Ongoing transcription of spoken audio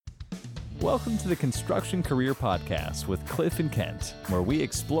Welcome to the Construction Career Podcast with Cliff and Kent, where we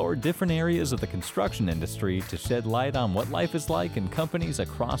explore different areas of the construction industry to shed light on what life is like in companies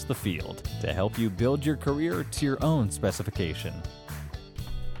across the field to help you build your career to your own specification.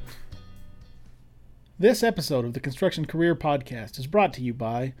 This episode of the Construction Career Podcast is brought to you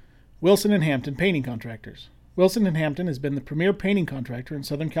by Wilson & Hampton Painting Contractors. Wilson & Hampton has been the premier painting contractor in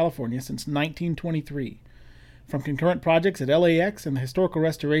Southern California since 1923. From concurrent projects at LAX and the historical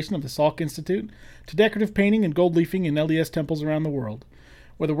restoration of the Salk Institute to decorative painting and gold leafing in LDS temples around the world.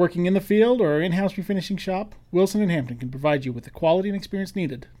 Whether working in the field or in-house refinishing shop, Wilson & Hampton can provide you with the quality and experience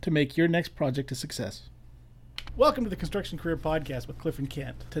needed to make your next project a success. Welcome to the Construction Career Podcast with Cliff and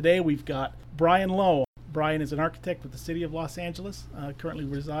Kent. Today we've got Bryan Lowe. Bryan is an architect with the City of Los Angeles, currently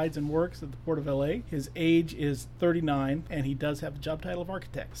resides and works at the Port of LA. His age is 39, and he does have the job title of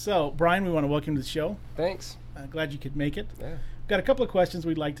architect. So, Bryan, we want to welcome you to the show. Thanks. Glad you could make it. Yeah. We've got a couple of questions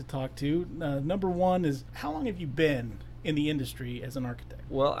we'd like to talk to. Number one is, how long have you been in the industry as an architect?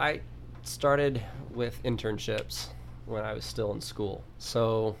 Well, I started with internships when I was still in school.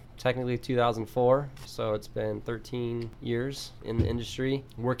 So technically 2004, so it's been 13 years in the industry,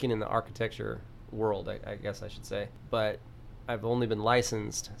 working in the architecture world, I guess I should say. But I've only been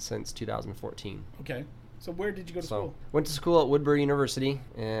licensed since 2014. Okay. So where did you go to school? Went to school at Woodbury University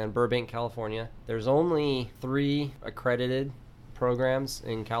in Burbank, California. There's only 3 accredited programs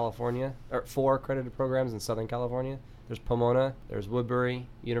in California, or 4 accredited programs in Southern California. There's Pomona, there's Woodbury,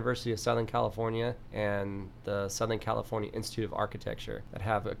 University of Southern California, and the Southern California Institute of Architecture that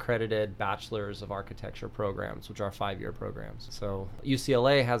have accredited Bachelors of Architecture programs, which are 5-year programs. So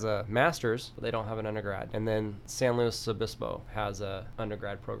UCLA has a master's, but they don't have an undergrad. And then San Luis Obispo has a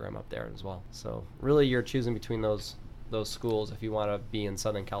undergrad program up there as well. So really you're choosing between those schools if you want to be in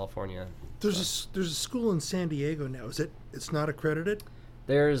Southern California. There's a school in San Diego now. It's not accredited?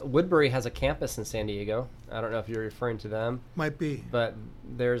 Woodbury has a campus in San Diego. I don't know if you're referring to them. Might be. But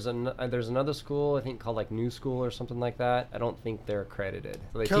there's another school, I think, called like New School or something like that. I don't think they're accredited.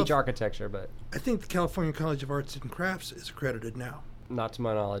 So they teach architecture, but... I think the California College of Arts and Crafts is accredited now. Not to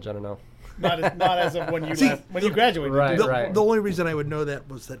my knowledge. I don't know. Not as of when you graduated. Right. The only reason I would know that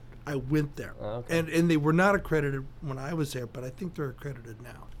was that I went there. Oh, okay. And they were not accredited when I was there, but I think they're accredited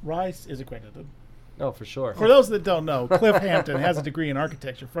now. Rice is accredited. Oh, for sure. For those that don't know, Cliff Hampton has a degree in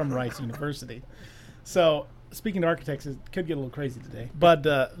architecture from Rice University. So, speaking to architects, it could get a little crazy today. But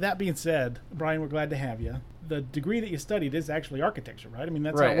that being said, Bryan, we're glad to have you. The degree that you studied is actually architecture, right? I mean,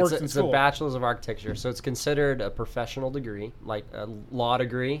 that's how it works in school. It's a bachelor's of architecture, so it's considered a professional degree, like a law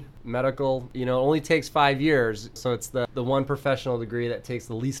degree. Medical, it only takes 5 years, so it's the one professional degree that takes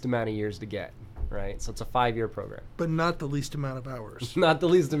the least amount of years to get. Right, so it's a 5-year program. But not the least amount of hours. Not the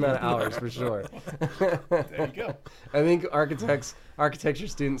least amount of hours, for sure. There you go. I think architecture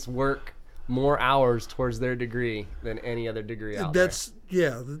students work more hours towards their degree than any other degree out there.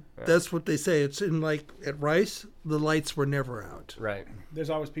 That's what they say. It's in at Rice, the lights were never out. Right. There's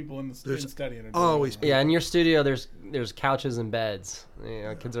always people in studying. Always people. Yeah, in your studio, there's couches and beds.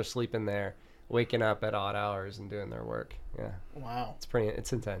 Kids are sleeping there, waking up at odd hours and doing their work. Yeah. Wow.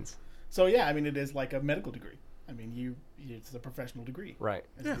 It's intense. So, yeah, I mean, it is like a medical degree. I mean, it's a professional degree. Right.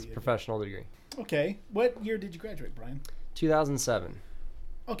 It's a professional degree. Okay. What year did you graduate, Bryan? 2007.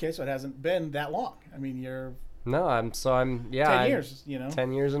 Okay, so it hasn't been that long. I mean, you're... No, 10 years,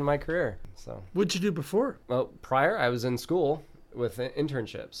 10 years in my career, so. What'd you do before? Well, prior, I was in school with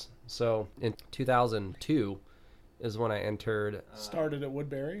internships. So, in 2002 is when I entered... Started at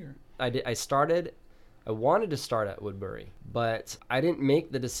Woodbury? Or? I wanted to start at Woodbury, but I didn't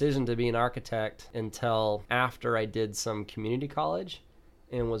make the decision to be an architect until after I did some community college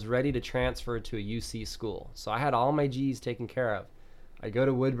and was ready to transfer to a UC school. So I had all my G's taken care of. I go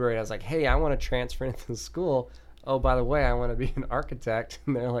to Woodbury and I was like, hey, I want to transfer into the school. Oh, by the way, I want to be an architect.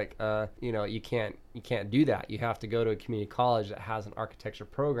 And they're like, you can't do that. You have to go to a community college that has an architecture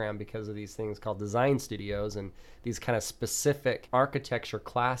program because of these things called design studios and these kind of specific architecture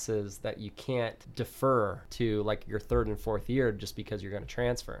classes that you can't defer to like your 3rd and 4th year just because you're going to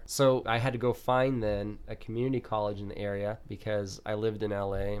transfer. So I had to go find then a community college in the area because I lived in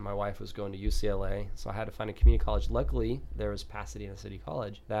LA. My wife was going to UCLA. So I had to find a community college. Luckily, there was Pasadena City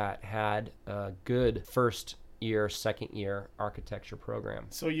College that had a good second year architecture program.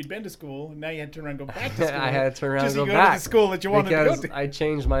 So you'd been to school, and now you had to turn around and go back to school. I had to turn around and go back. Just to the school that you wanted to go to. I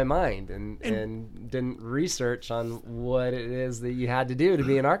changed my mind and didn't research on what it is that you had to do to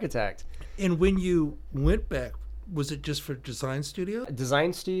be an architect. And when you went back, was it just for design studio?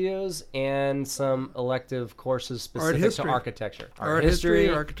 Design studios and some elective courses specific to architecture. Art history,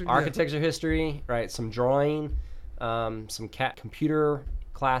 architecture history, right? Some drawing, some computer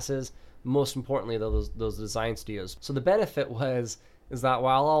classes. most importantly, those design studios. So the benefit is that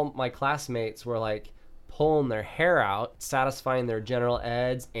while all my classmates were like pulling their hair out, satisfying their general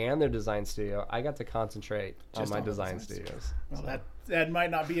eds and their design studio, I got to concentrate on my design studios. Well, that might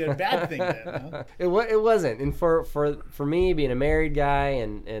not be a bad thing then. Huh? It wasn't. And for me, being a married guy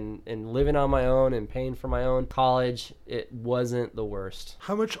and living on my own and paying for my own college, it wasn't the worst.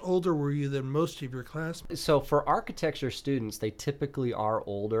 How much older were you than most of your classmates? So for architecture students, they typically are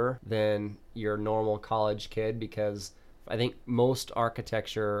older than your normal college kid, because I think most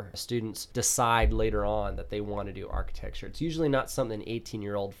architecture students decide later on that they want to do architecture. It's usually not something an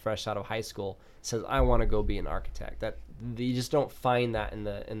 18-year-old fresh out of high school says, I want to go be an architect. That you just don't find that in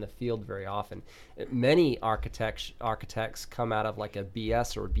the field very often. Many architects come out of like a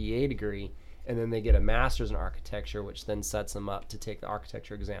BS or BA degree, and then they get a master's in architecture, which then sets them up to take the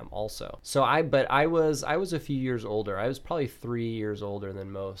architecture exam also. So I was a few years older. I was probably 3 years older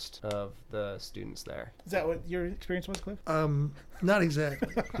than most of the students there. Is that what your experience was, Cliff? Not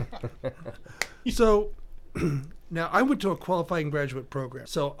exactly. So now I went to a qualifying graduate program.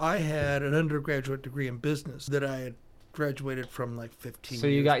 So I had an undergraduate degree in business that I had graduated from like 15 years. So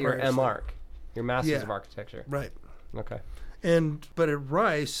you got your prior. MArch, your Master's of Architecture. Right. Okay. But at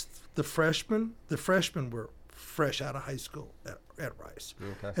Rice, the freshmen were fresh out of high school at Rice.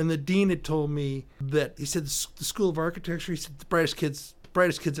 Okay. And the dean had told me that, he said, the School of Architecture, he said, the brightest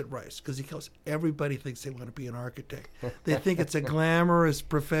kids at Rice, because he goes, everybody thinks they want to be an architect. They think it's a glamorous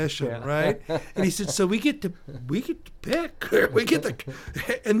profession, right? And he said, so we get to pick.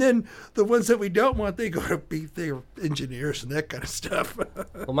 And then the ones that we don't want, they go to be they're engineers and that kind of stuff.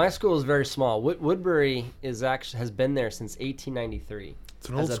 Well, my school is very small. Woodbury has been there since 1893 It's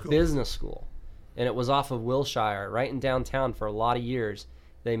an old as a school. business school, and it was off of Wilshire, right in downtown for a lot of years.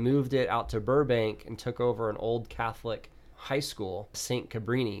 They moved it out to Burbank and took over an old Catholic high school, St.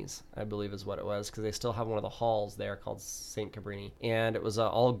 Cabrini's, I believe is what it was, because they still have one of the halls there called St. Cabrini. And it was an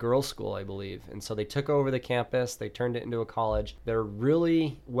all-girls school, I believe. And so they took over the campus, they turned it into a college. They're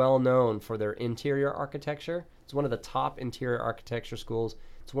really well known for their interior architecture. It's one of the top interior architecture schools.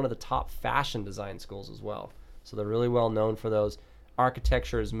 It's one of the top fashion design schools as well. So they're really well known for those.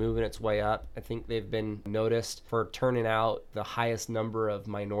 Architecture is moving its way up. I think they've been noticed for turning out the highest number of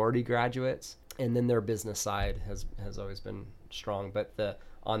minority graduates. And then their business side has always been strong. But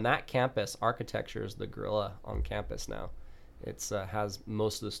on that campus, architecture is the gorilla on campus now. It's has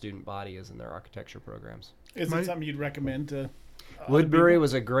most of the student body is in their architecture programs. Is it something you'd recommend to Woodbury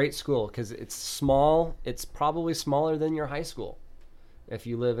was a great school because it's small. It's probably smaller than your high school if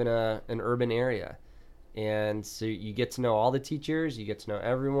you live in an urban area. And so you get to know all the teachers, you get to know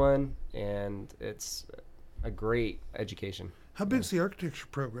everyone, and it's a great education. How big is the architecture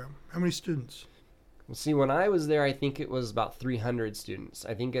program? How many students? See, when I was there, I think it was about 300 students.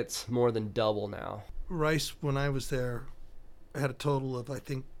 I think it's more than double now. Rice, when I was there, had a total of, I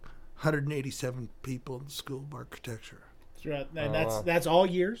think, 187 people in the School of Architecture. And that's all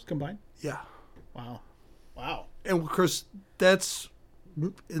years combined? Yeah. Wow. And, of course, that's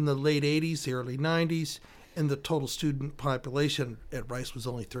in the late 80s, the early 90s, and the total student population at Rice was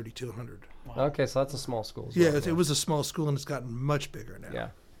only 3,200. Wow. Okay, so that's a small school. Yeah, it was a small school, and it's gotten much bigger now. Yeah.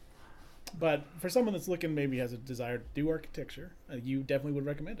 But for someone that's looking, maybe has a desire to do architecture, you definitely would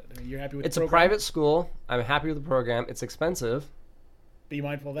recommend it. I mean, you're happy with it's the program? It's a private school. I'm happy with the program. It's expensive. Be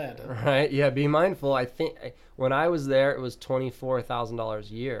mindful of that. Huh? Right, yeah, be mindful. I think when I was there, it was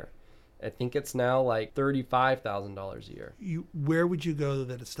 $24,000 a year. I think it's now like $35,000 a year. Where would you go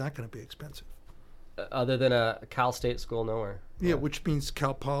that it's not going to be expensive? Other than a Cal State school, nowhere. Yeah, which means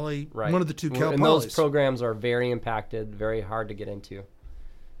Cal Poly, right. One of the two Cal Polys. And those programs are very impacted, very hard to get into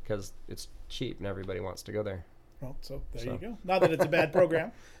because it's cheap and everybody wants to go there. Well, so there you go. Not that it's a bad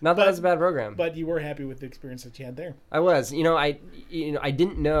program. Not that it's a bad program. But you were happy with the experience that you had there. I was. I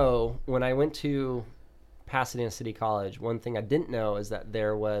didn't know when I went to Pasadena City College. One thing I didn't know is that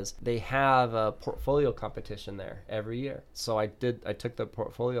they have a portfolio competition there every year. So I took the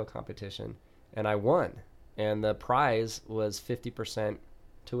portfolio competition and I won. And the prize was 50%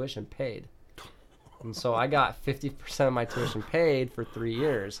 tuition paid. And so I got 50% of my tuition paid for 3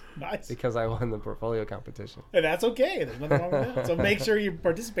 years. Nice. Because I won the portfolio competition. And that's okay. There's nothing wrong with that. So make sure you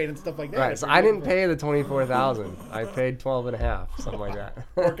participate in stuff like that. Right. So I didn't pay the $24,000. I paid $12,500, something like that.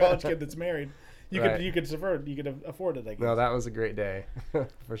 For a college kid that's married, you Right. could afford it, I guess. No, that was a great day,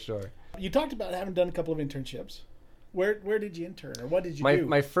 for sure. You talked about having done a couple of internships. Where did you intern, or what did you do?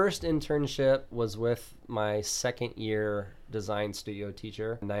 My first internship was with my second year design studio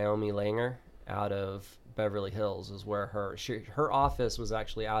teacher, Naomi Langer, out of Beverly Hills, is where her office was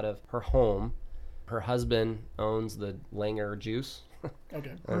actually out of her home. Her husband owns the Langer Juice, Okay. I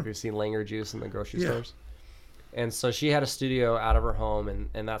don't know if you've seen Langer juice in the grocery stores. And so she had a studio out of her home,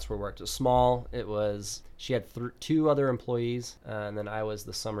 and that's where we worked. It was small. She had 2 other employees, and then I was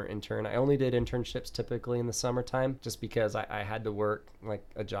the summer intern. I only did internships typically in the summertime just because I had to work like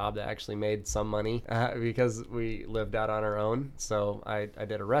a job that actually made some money because we lived out on our own. So I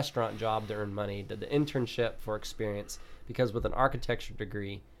did a restaurant job to earn money, did the internship for experience, because with an architecture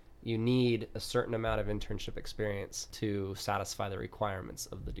degree, you need a certain amount of internship experience to satisfy the requirements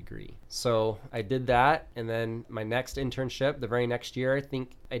of the degree. So I did that, and then my next internship, the very next year, I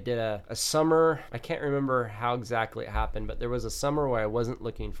think I did a summer. I can't remember how exactly it happened, but there was a summer where I wasn't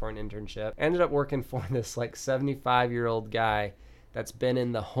looking for an internship. I ended up working for this like 75-year-old guy that's been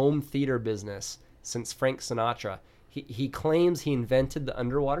in the home theater business since Frank Sinatra. He claims he invented the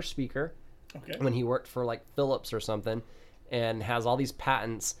underwater speaker when he worked for like Philips or something, and has all these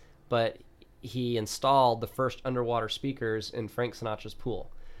patents, but he installed the first underwater speakers in Frank Sinatra's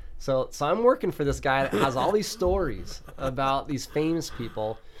pool. So I'm working for this guy that has all these stories about these famous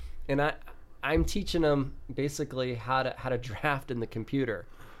people, and I'm teaching him basically how to draft in the computer,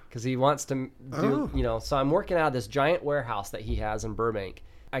 because he wants to do, so I'm working out of this giant warehouse that he has in Burbank.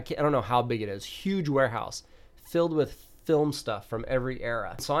 I don't know how big it is, huge warehouse filled with film stuff from every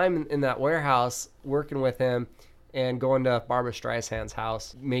era. So I'm in that warehouse working with him, and going to Barbara Streisand's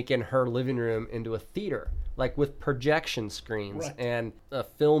house, making her living room into a theater, like with projection screens and a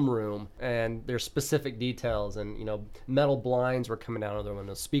film room, and there's specific details, and metal blinds were coming down of the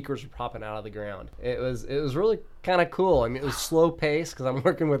windows, speakers were popping out of the ground. It was really kind of cool. I mean, it was slow paced because I'm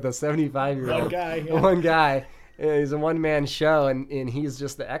working with a 75-year-old one guy. He's a one-man show, and he's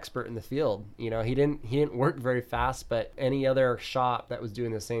just the expert in the field. He didn't work very fast, but any other shop that was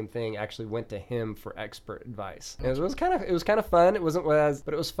doing the same thing actually went to him for expert advice. And it was kind of fun. It wasn't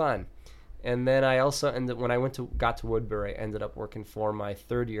but it was fun. And then I also when I got to Woodbury, I ended up working for my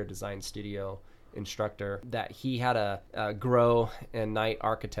third-year design studio instructor. That he had a Grow and Knight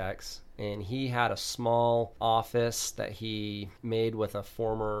Architects, and he had a small office that he made with a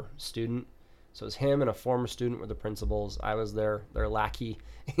former student. So it was him and a former student were the principals. I was their lackey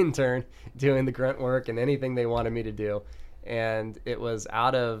intern doing the grunt work and anything they wanted me to do. And it was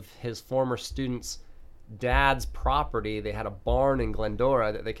out of his former student's dad's property. They had a barn in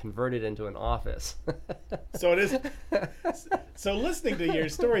Glendora that they converted into an office. So it is. So listening to your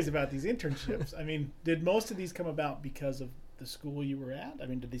stories about these internships, I mean, did most of these come about because of the school you were at? I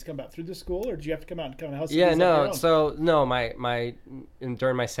mean, did these come about through the school, or did you have to come out and come and house? Yeah, no. So no,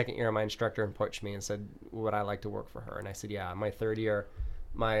 during my second year, my instructor approached me and said, "Would I like to work for her?" And I said, "Yeah." My third year,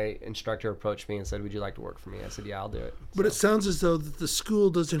 my instructor approached me and said, "Would you like to work for me?" I said, "Yeah, I'll do it." But it sounds as though that the school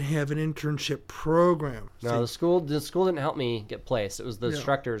doesn't have an internship program. No, the school didn't help me get placed. It was the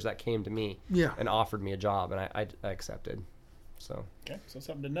instructors that came to me and offered me a job, and I accepted. So okay, so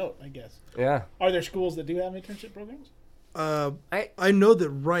something to note, I guess. Yeah. Are there schools that do have internship programs? I know that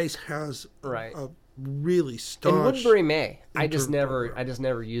Rice has a really staunch. In Woodbury may. I just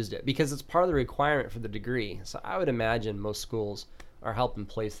never used it because it's part of the requirement for the degree. So I would imagine most schools are helping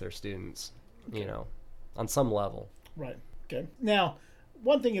place their students, on some level. Right. Okay. Now,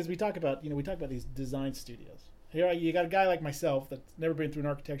 one thing is we talk about these design studios. Here you got a guy like myself that's never been through an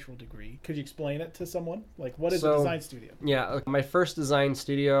architectural degree. Could you explain it to someone? Like, what is a design studio? Yeah, my first design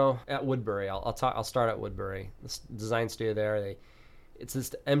studio at Woodbury. I'll start at Woodbury. This design studio there. It's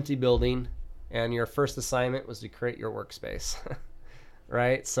this empty building, and your first assignment was to create your workspace,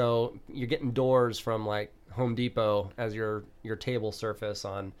 right? So you're getting doors from like Home Depot as your table surface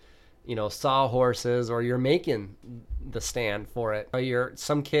on, sawhorses, or you're making the stand for it.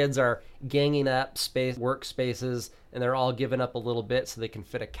 Some kids are ganging up workspaces, and they're all giving up a little bit so they can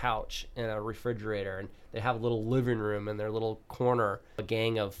fit a couch and a refrigerator, and they have a little living room in their little corner. A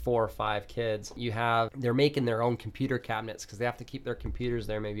gang of 4 or 5 kids. They're making their own computer cabinets because they have to keep their computers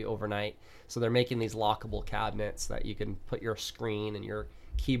there maybe overnight. So they're making these lockable cabinets that you can put your screen and your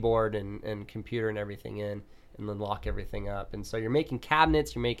keyboard and computer and everything in, and then lock everything up. And so you're making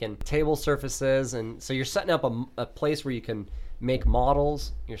cabinets, you're making table surfaces, and so you're setting up a place where you can make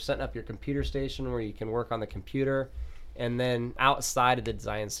models. You're setting up your computer station where you can work on the computer. And then outside of the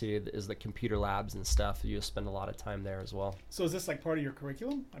design studio is the computer labs and stuff. You spend a lot of time there as well. So is this like part of your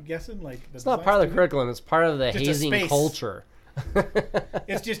curriculum? I'm guessing it's not part of the curriculum. It's part of the hazing culture.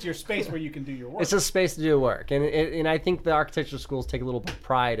 It's just your space where you can do your work. It's a space to do work, and I think the architecture schools take a little bit of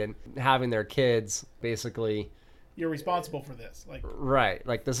pride in having their kids basically. You're responsible for this, right?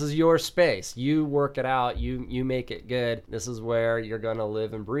 Like, this is your space. You work it out. You make it good. This is where you're gonna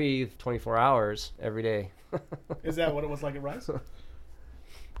live and breathe 24 hours every day. Is that what it was like at Rice?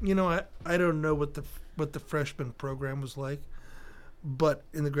 I don't know what the freshman program was like, But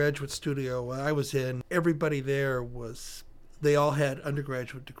in the graduate studio I was in, everybody there they all had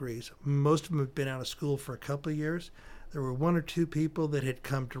undergraduate degrees. Most of them had been out of school for a couple of years. There were one or two people that had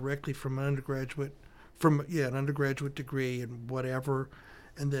come directly from an undergraduate degree and whatever,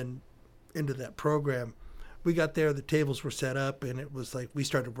 and then into that program. We got there, the tables were set up, and it was like we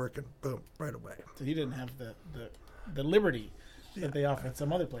started working, boom, right away. So you didn't have the liberty that they offer at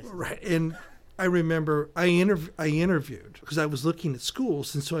some other places. Right, and I remember I interviewed because I was looking at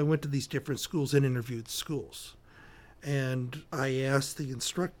schools, and so I went to these different schools and interviewed schools. And I asked the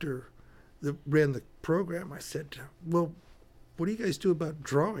instructor that ran the program, I said, well, what do you guys do about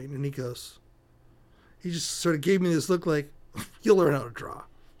drawing? And he just sort of gave me this look like, you'll learn how to draw.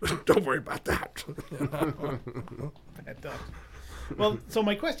 Don't worry about that. Well, so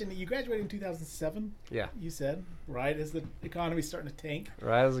my question, you graduated in 2007? Yeah. You said, right as the economy's starting to tank.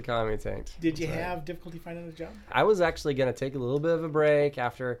 Right as the economy tanked. Did you have difficulty finding a job? I was actually going to take a little bit of a break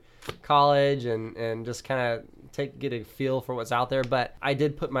after college and just kind of get a feel for what's out there. But I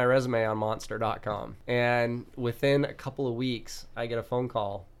did put my resume on monster.com. And within a couple of weeks, I get a phone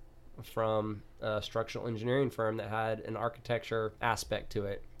call from a structural engineering firm that had an architecture aspect to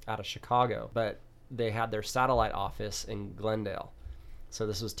it out of Chicago, but they had their satellite office in Glendale. So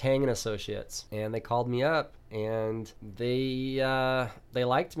this was Tang and Associates, and they called me up, and they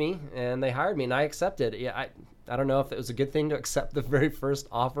liked me, and they hired me, and I accepted. Yeah, I don't know if it was a good thing to accept the very first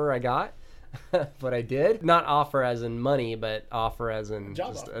offer I got, but I did. Not offer as in money, but offer as in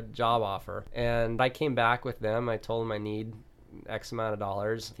a job offer. And I came back with them. I told them I need X amount of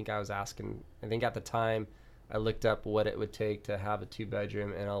dollars. I think at the time I looked up what it would take to have a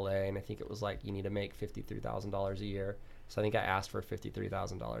 2-bedroom in LA, and I think it was like you need to make $53,000 a year. So I think I asked for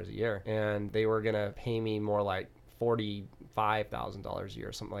 $53,000 a year, and they were gonna pay me more like $45,000 a year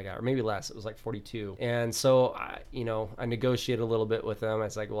or something like that, or maybe less. It was like 42. And so I negotiated a little bit with them. I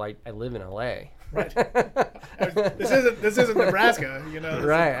was like, well, I live in LA. Right. This isn't Nebraska,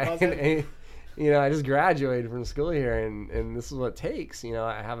 Right. I just graduated from school here, and this is what it takes.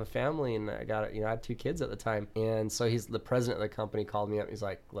 I have a family, and I had 2 kids at the time. And so the president of the company called me up. He's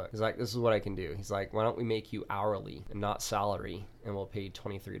like, look, this is what I can do. He's like, why don't we make you hourly and not salary, and we'll pay you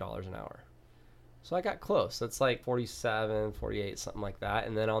 $23 an hour. So I got close. That's like 47, 48, something like that.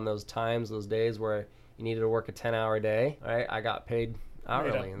 And then on those days where you needed to work a 10-hour day, right, I got paid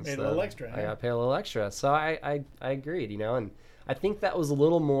hourly. Made a little extra. I got paid a little extra. So I agreed, and I think that was a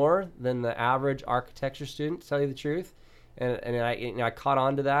little more than the average architecture student, to tell you the truth. And I caught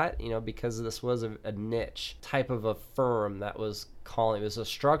on to that, because this was a niche type of a firm that was calling. It was a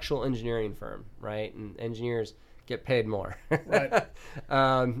structural engineering firm, right? And engineers get paid more. Right.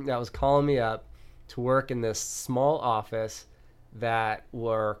 That was calling me up to work in this small office that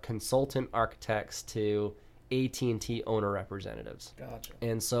were consultant architects to AT&T owner representatives. Gotcha.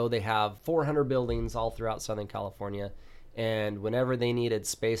 And so they have 400 buildings all throughout Southern California. And whenever they needed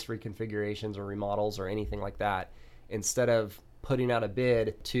space reconfigurations or remodels or anything like that, instead of putting out a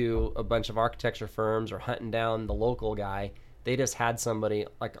bid to a bunch of architecture firms or hunting down the local guy, they just had somebody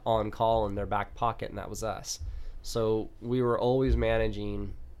like on call in their back pocket, and that was us. So we were always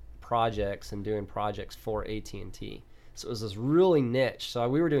managing projects and doing projects for AT&T. So it was this really niche. So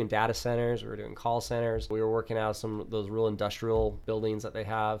we were doing data centers, we were doing call centers, we were working out of some of those real industrial buildings that they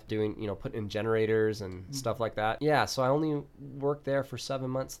have, doing, putting in generators and stuff like that. Yeah, so I only worked there for 7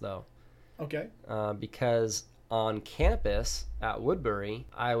 months though. Okay. Because on campus at Woodbury,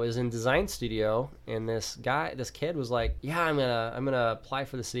 I was in design studio, and this kid was like, yeah, I'm gonna apply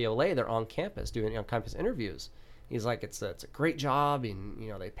for the city of LA. They're on campus doing on-campus interviews. He's like, it's a great job, and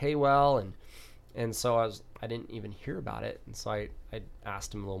they pay well, and so I didn't even hear about it. And so I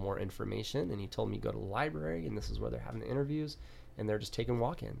asked him a little more information, and he told me go to the library, and this is where they're having the interviews, and they're just taking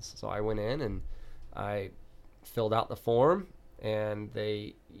walk-ins. So I went in and I filled out the form, and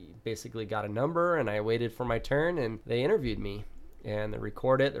they basically got a number, and I waited for my turn, and they interviewed me. And they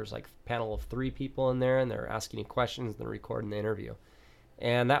record it. There's like a panel of 3 people in there, and they're asking you questions, and they're recording the interview.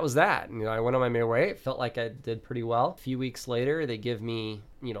 And that was that. I went on my merry way. It felt like I did pretty well. A few weeks later, they give me,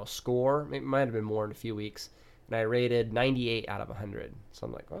 score. It might have been more in a few weeks. And I rated 98 out of 100. So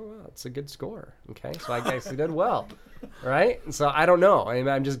I'm like, oh, wow, that's a good score. Okay, so I guess I did well, right? And so I don't know.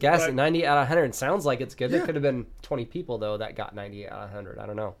 I'm just guessing. Right. 98 out of 100 sounds like it's good. Yeah. There could have been 20 people, though, that got 98 out of 100. I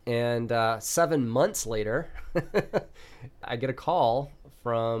don't know. And 7 months later, I get a call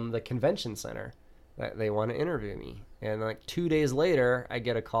from the convention center that they want to interview me. And like 2 days later, I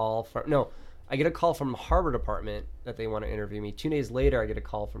get a call from the Harbor Department that they want to interview me. 2 days later, I get a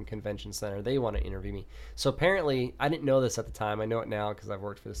call from Convention Center. They want to interview me. So apparently, I didn't know this at the time. I know it now because I've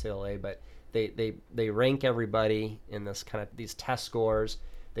worked for the CLA, but They rank everybody in this kind of these test scores.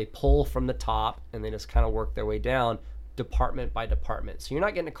 They pull from the top and they just kind of work their way down department by department. So you're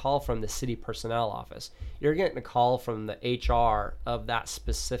not getting a call from the city personnel office. You're getting a call from the HR of that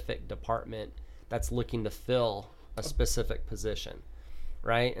specific department that's looking to fill a specific position,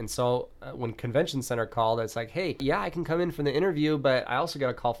 right? And so when Convention Center called, it's like, hey, yeah, I can come in for the interview, but I also got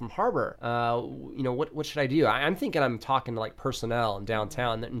a call from Harbor. What should I do? I'm thinking I'm talking to like personnel in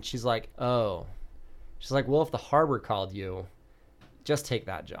downtown. And she's like, oh. She's like, well, if the Harbor called you, just take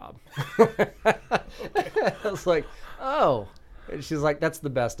that job. I was like, oh. And she's like, that's the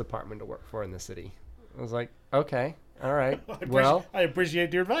best department to work for in the city. I was like, okay, all right. I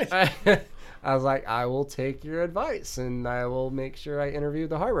appreciate your advice. I was like, I will take your advice and I will make sure I interview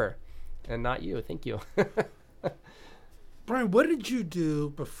the Harbor and not you. Thank you. Bryan, what did you do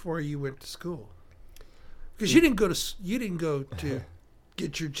before you went to school? Because you didn't go to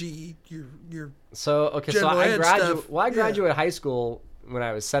get your GE, your So I graduated high school when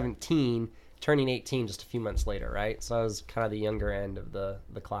I was 17, turning 18 just a few months later, right? So I was kind of the younger end of the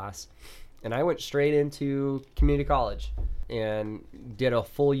class. And I went straight into community college and did a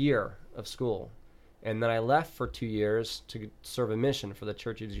full year of school. And then I left for 2 years to serve a mission for the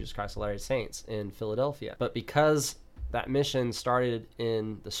Church of Jesus Christ of Latter-day Saints in Philadelphia. But because that mission started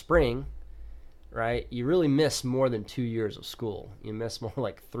in the spring, right, you really miss more than 2 years of school. You miss more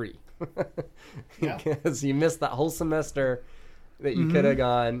like 3. Because you missed that whole semester that you could have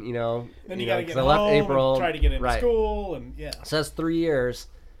gone, Then you got to get home, I left April, try to get into right. school, and So that's 3 years,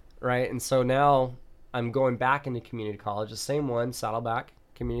 right? And so now I'm going back into community college, the same one, Saddleback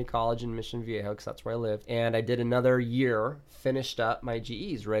Community College in Mission Viejo, because that's where I live. And I did another year, finished up my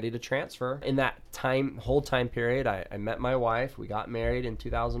GEs, ready to transfer. In that whole time period, I met my wife. We got married in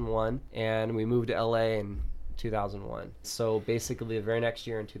 2001, and we moved to LA in 2001. So basically the very next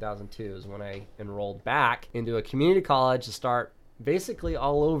year in 2002 is when I enrolled back into a community college to start basically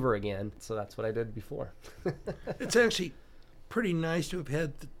all over again. So that's what I did before. It's actually pretty nice to have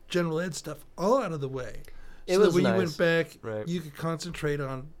had the general ed stuff all out of the way. It so was that when nice. you went back, right. You could concentrate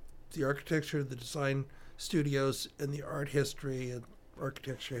on the architecture, the design studios, and the art history and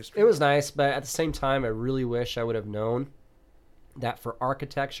architecture history. It was nice, but at the same time, I really wish I would have known that for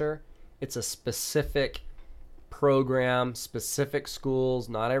architecture, it's a specific program, specific schools.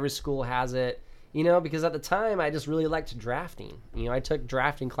 Not every school has it, because at the time, I just really liked drafting. I took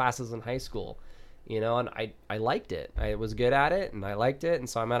drafting classes in high school. And I liked it. I was good at it, and I liked it. And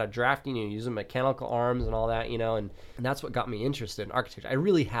so I'm out of drafting, using mechanical arms and all that, and that's what got me interested in architecture. I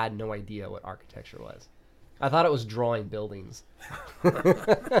really had no idea what architecture was. I thought it was drawing buildings.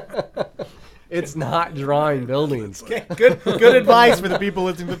 It's not drawing buildings. Okay, good advice for the people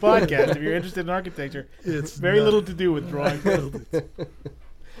listening to the podcast. If you're interested in architecture, it's very little to do with drawing buildings.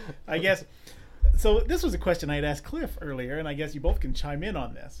 I guess. So this was a question I had asked Cliff earlier, and I guess you both can chime in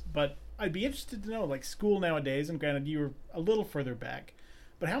on this. But I'd be interested to know, like school nowadays, and granted you were a little further back,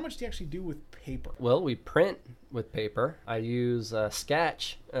 but how much do you actually do with paper? Well, we print with paper. I use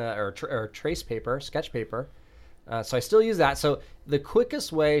sketch or trace paper, sketch paper. So I still use that. So the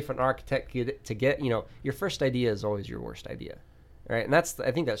quickest way for an architect to get, your first idea is always your worst idea, right? And I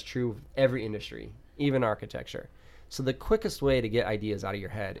think that's true of every industry, even architecture. So the quickest way to get ideas out of your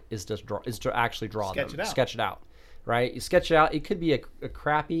head is to actually draw them. Sketch it out, right? You sketch it out. It could be a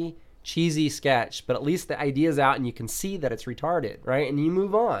crappy, cheesy sketch, but at least the idea's out and you can see that it's retarded, right? And you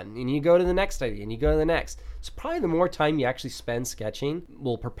move on and you go to the next idea and you go to the next. So probably the more time you actually spend sketching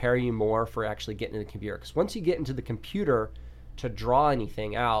will prepare you more for actually getting into the computer. Because once you get into the computer to draw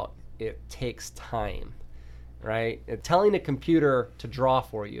anything out, it takes time, right? And telling a computer to draw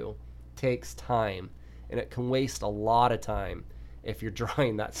for you takes time, and it can waste a lot of time if you're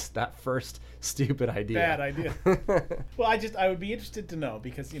drawing that first stupid idea. Bad idea. Well, I would be interested to know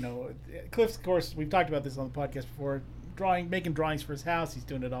because, Cliff's, of course, we've talked about this on the podcast before, making drawings for his house. He's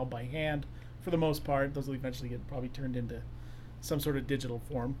doing it all by hand for the most part. Those will eventually get probably turned into some sort of digital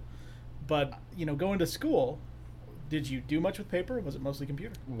form. But, going to school, did you do much with paper, or was it mostly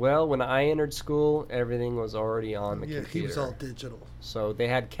computer? Well, when I entered school, everything was already on the computer. Yeah, he was all digital. So they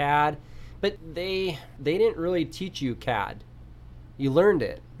had CAD, but they didn't really teach you CAD. You learned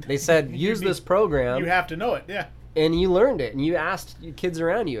it. They said, use this program. You have to know it, yeah. And you learned it, and you asked kids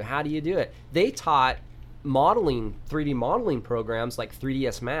around you, how do you do it? They taught 3D modeling programs like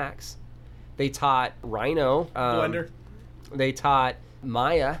 3ds Max. They taught Rhino. Blender. They taught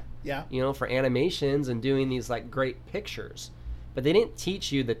Maya, yeah, for animations and doing these like great pictures. But they didn't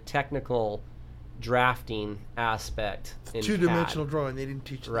teach you the technical drafting aspect in two-dimensional CAD. drawing. They didn't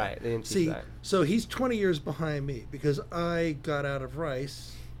teach that. Right, they didn't teach that. So he's 20 years behind me because I got out of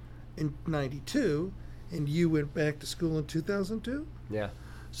Rice in 92, and you went back to school in 2002? Yeah.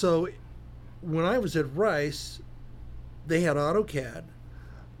 So when I was at Rice, they had AutoCAD,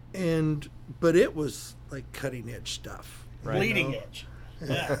 but it was like cutting edge stuff. Right. Bleeding edge.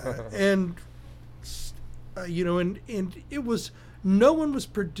 Yeah. And and it was, no one was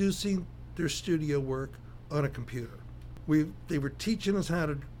producing their studio work on a computer. They were teaching us how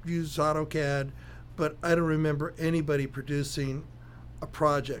to use AutoCAD, but I don't remember anybody producing a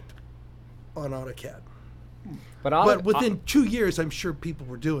project on AutoCAD. But within 2 years, I'm sure people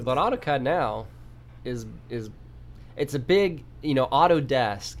were doing But that. AutoCAD now is it's a big,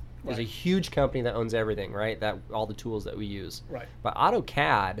 Autodesk is a huge company that owns everything, right? That all the tools that we use. Right. But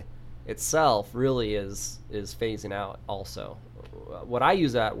AutoCAD itself really is phasing out also. What I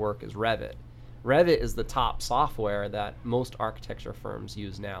use at work is Revit. Revit is the top software that most architecture firms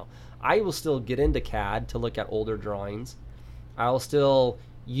use now. I will still get into CAD to look at older drawings. I will still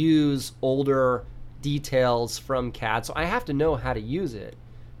use older details from CAD, so I have to know how to use it.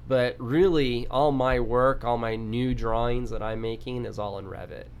 But really, all my work, all my new drawings that I'm making is all in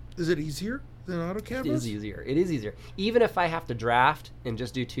Revit. Is it easier than AutoCAD? It is easier. It is easier. Even if I have to draft and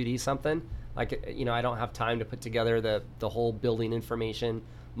just do 2D something, like, I don't have time to put together the whole building information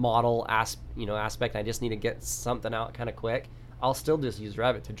model aspect. I just need to get something out kind of quick. I'll still just use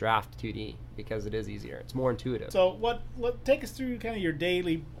Revit to draft 2D because it is easier. It's more intuitive. So take us through kind of your day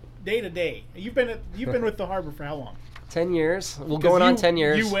to day. You've been with the harbor for how long? 10 years. Well, going on 10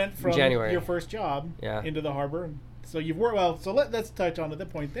 years. You went from January. your first job into the harbor. So you've worked well. So let's touch on the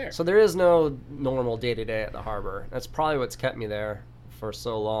point there. So there is no normal day to day at the harbor. That's probably what's kept me there for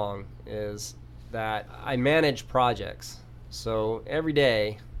so long, is that I manage projects. So every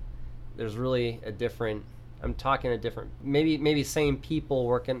day there's really maybe same people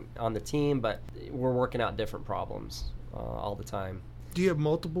working on the team, but we're working out different problems all the time. Do you have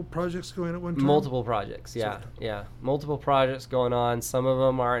multiple projects going at one time? Multiple projects, yeah. Multiple projects going on. Some of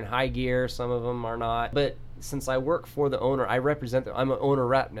them are in high gear, some of them are not. But since I work for the owner, I'm an owner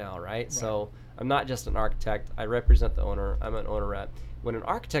rep now, right? So I'm not just an architect. I represent the owner. I'm an owner rep. When an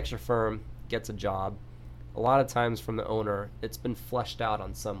architecture firm gets a job, a lot of times from the owner, it's been fleshed out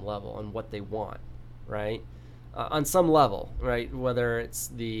on some level on what they want, right? On some level, right? Whether it's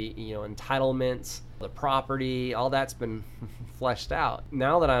the entitlements, the property, all that's been fleshed out.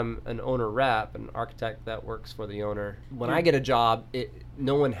 Now that I'm an owner rep, an architect that works for the owner, when I get a job,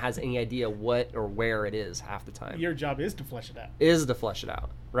 no one has any idea what or where it is half the time. Your job is to flesh it out.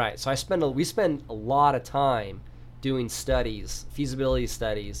 Right. So we spend a lot of time doing studies, feasibility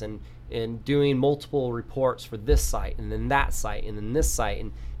studies, and doing multiple reports for this site and then that site and then this site,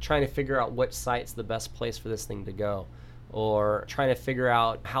 and trying to figure out which site's the best place for this thing to go, or trying to figure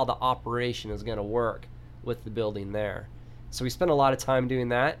out how the operation is going to work with the building there. So we spend a lot of time doing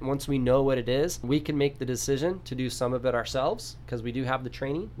that. And once we know what it is, we can make the decision to do some of it ourselves because we do have the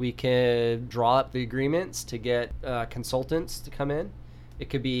training. We can draw up the agreements to get consultants to come in. It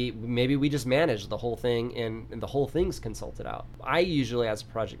could be maybe we just manage the whole thing and the whole thing's consulted out. I usually, as a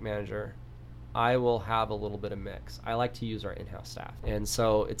project manager, I will have a little bit of mix. I like to use our in-house staff. And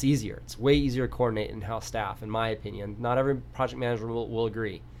so it's easier. It's way easier to coordinate in-house staff, in my opinion. Not every project manager will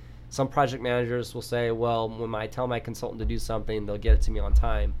agree. Some project managers will say, well, when I tell my consultant to do something, they'll get it to me on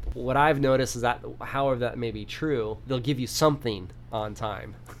time. What I've noticed is that, however that may be true, they'll give you something on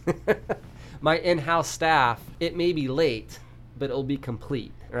time. My in-house staff, it may be late, but it'll be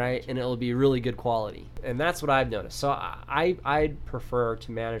complete, right? And it'll be really good quality. And that's what I've noticed. So I'd prefer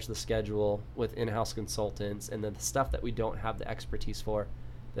to manage the schedule with in-house consultants, and then the stuff that we don't have the expertise for,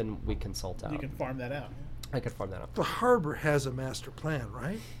 then we consult out. You can farm that out. I could farm that out. The harbor has a master plan,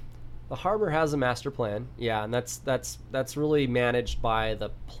 right? The harbor has a master plan, yeah, and that's really managed by the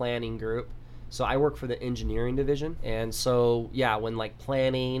planning group. So I work for the engineering division, and so yeah, when like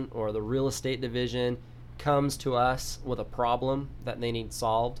planning or the real estate division comes to us with a problem that they need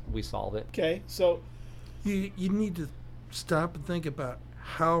solved, we solve it. Okay, so You need to stop and think about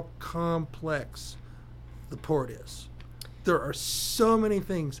how complex the port is. There are so many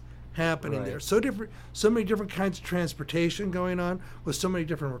things happening there. So many different kinds of transportation going on with so many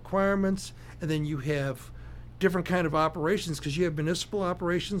different requirements, and then you have different kind of operations because you have municipal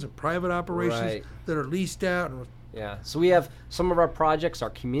operations and private operations that are leased out. Yeah, so we have some of our projects are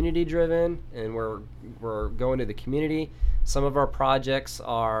community driven, and we're going to the community. Some of our projects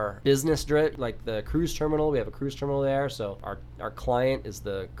are business driven, like the cruise terminal. We have a cruise terminal there, so our client is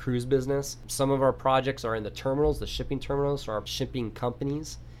the cruise business. Some of our projects are in the terminals, the shipping terminals, so our shipping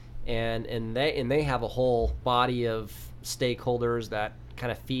companies, and they have a whole body of stakeholders that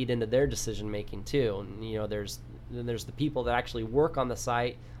kind of feed into their decision making too. And there's then there's the people that actually work on the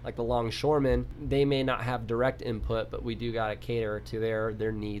site, like the longshoremen. They may not have direct input, but we do got to cater to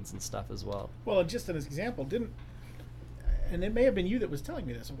their needs and stuff as well. Well, just as an example, and it may have been you that was telling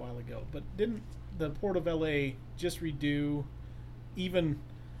me this a while ago, but didn't the Port of LA just redo even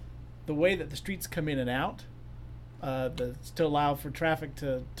the way that the streets come in and out, to allow for traffic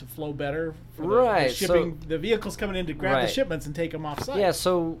to flow better for the shipping, the vehicles coming in to grab the shipments and take them off site? Yeah,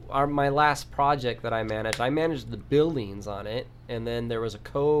 so my last project that I managed the buildings on it, and then there was a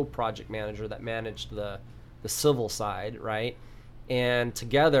co-project manager that managed the civil side, right? And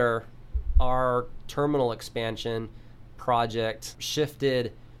together, our terminal expansion project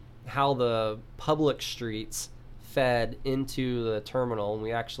shifted how the public streets fed into the terminal,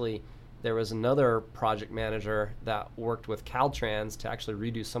 and there was another project manager that worked with Caltrans to actually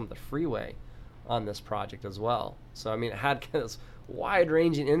redo some of the freeway on this project as well. So I mean, it had kind of this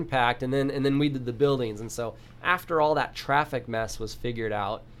wide-ranging impact, and then we did the buildings. And so after all that traffic mess was figured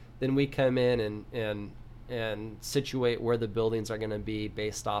out, then we come in and situate where the buildings are going to be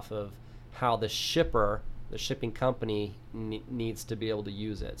based off of how the shipping company needs to be able to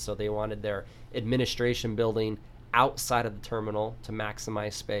use it. So they wanted their administration building outside of the terminal to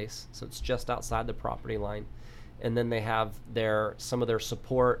maximize space, so it's just outside the property line. And then they have some of their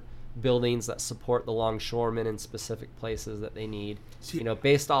support buildings that support the longshoremen in specific places that they need,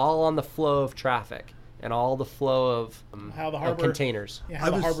 based all on the flow of traffic and all the flow of how the harbor containers. Yeah, how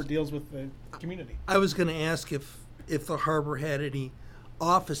the harbor deals with the community. I was going to ask if the harbor had any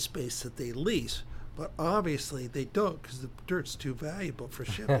office space that they lease, but obviously they don't, because the dirt's too valuable for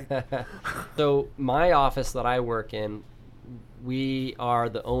shipping. So my office that I work in, we are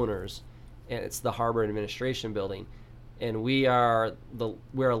the owners, and it's the Harbor Administration Building, and we're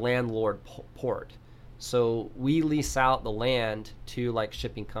a landlord port. So we lease out the land to like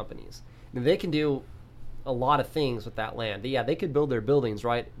shipping companies. And they can do a lot of things with that land. Yeah, they could build their buildings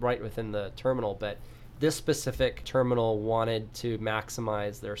right within the terminal, but this specific terminal wanted to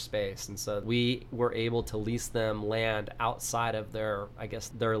maximize their space, and so we were able to lease them land outside of their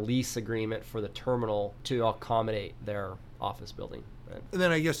lease agreement for the terminal to accommodate their office building. Right? And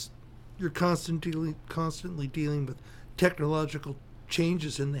then I guess you're constantly dealing with technological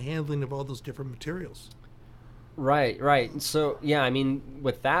changes in the handling of all those different materials. Right. So, yeah, I mean,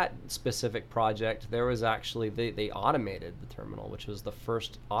 with that specific project, there was actually, they automated the terminal, which was the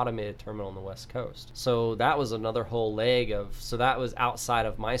first automated terminal on the West Coast. So that was another whole leg so that was outside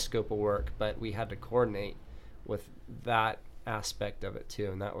of my scope of work, but we had to coordinate with that aspect of it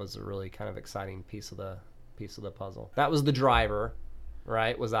too. And that was a really kind of exciting piece of the puzzle. That was the driver,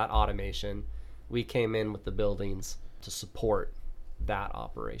 right? Was that automation. We came in with the buildings to support that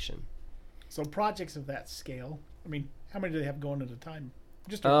operation. So projects of that scale, I mean, how many do they have going at a time?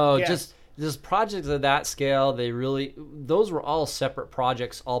 Just projects of that scale, those were all separate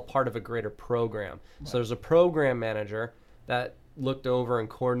projects, all part of a greater program. Right. So there's a program manager that looked over and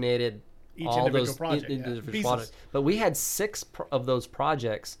coordinated all those individual projects. But we had 6 of those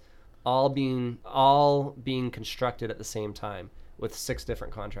projects all being constructed at the same time, with 6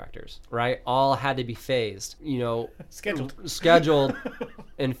 different contractors, right? All had to be phased, scheduled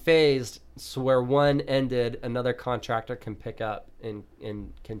and phased, so where one ended, another contractor can pick up and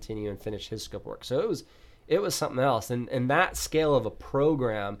continue and finish his scope work. So it was something else. And that scale of a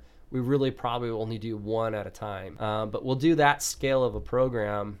program, we really probably only do one at a time. But we'll do that scale of a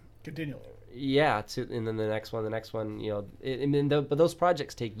program continually. Yeah, and then the next one, but those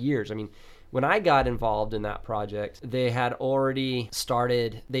projects take years. I mean, when I got involved in that project, they had already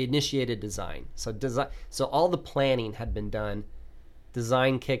they initiated design. So all the planning had been done.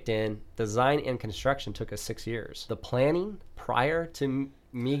 Design kicked in. Design and construction took us 6 years. The planning prior to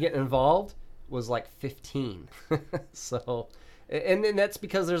me getting involved was like 15. So, and that's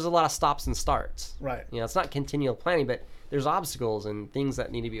because there's a lot of stops and starts. Right. It's not continual planning, but there's obstacles and things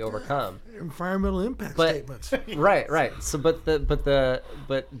that need to be overcome. Environmental impact statements. Right. So, but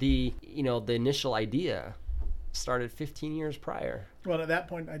the initial idea started 15 years prior. Well, at that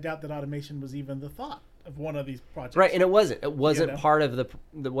point, I doubt that automation was even the thought of one of these projects. Right, and it wasn't part of the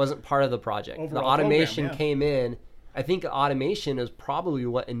project. Overall the automation program, came in. I think automation is probably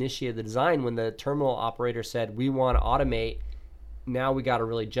what initiated the design when the terminal operator said, "We want to automate. Now we got to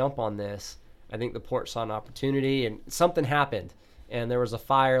really jump on this." I think the port saw an opportunity, and something happened, and there was a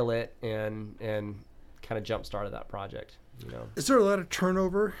fire lit, and kind of jump started that project. Is there a lot of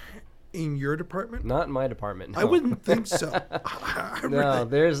turnover in your department? Not in my department. No. I wouldn't think so. No,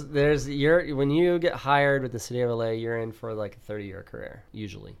 there's when you get hired with the city of LA, you're in for like a 30-year career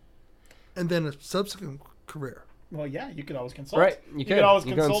usually, and then a subsequent career. Well, yeah, you could always consult. Right, you could always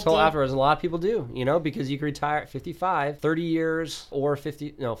you consult consult afterwards. A lot of people do, because you could retire at 55, 30 years or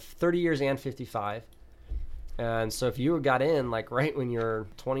 30 years and 55. And so if you got in like right when you're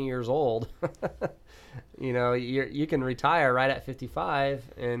 20 years old, you can retire right at 55,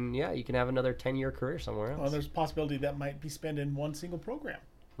 and yeah, you can have another 10-year career somewhere else. Well, there's a possibility that might be spent in one single program.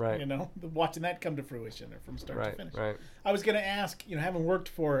 Right. Watching that come to fruition from start to finish. Right. I was going to ask, having worked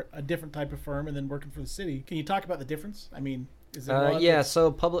for a different type of firm and then working for the city, can you talk about the difference? I mean, is there one? So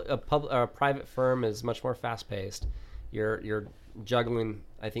a private firm is much more fast-paced. You're juggling,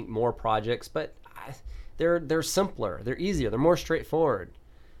 I think, more projects, but they're simpler, they're easier, they're more straightforward.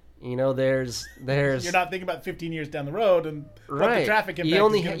 There's you're not thinking about 15 years down the road and what the traffic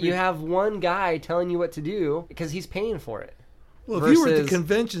impact you have one guy telling you what to do because he's paying for it. Well, if you were at the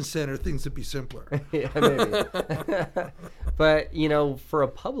convention center, things would be simpler. Yeah, maybe. But, for a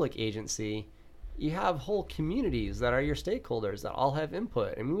public agency, you have whole communities that are your stakeholders that all have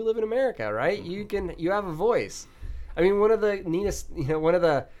input. I mean, we live in America, right? You have a voice. I mean, one of the neatest,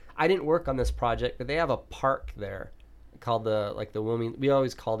 I didn't work on this project, but they have a park there called we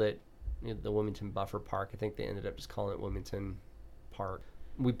always called it the Wilmington Buffer Park. I think they ended up just calling it Wilmington Park.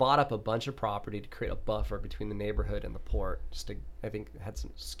 We bought up a bunch of property to create a buffer between the neighborhood and the port. I think it had some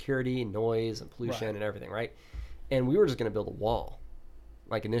security, noise, and pollution and everything, right? And we were just going to build a wall,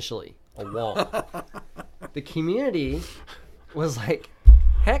 initially, a wall. The community was like,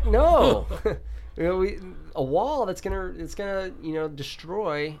 heck no. A wall it's gonna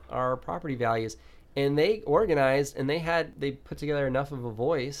destroy our property values. And they organized and they put together enough of a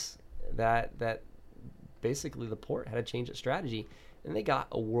voice that basically the port had to change its strategy. And they got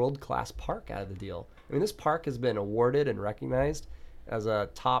a world-class park out of the deal. I mean, this park has been awarded and recognized as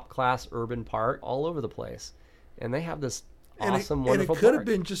a top-class urban park all over the place. And they have this awesome, wonderful park. And it could have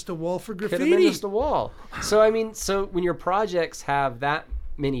been just a wall for graffiti. Could have been just a wall. So when your projects have that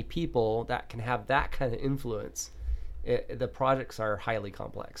many people that can have that kind of influence, the projects are highly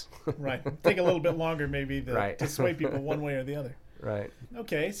complex. Right. Take a little bit longer maybe to sway people one way or the other. Right.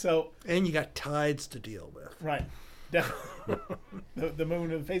 Okay, so... And you got tides to deal with. Right. The moon,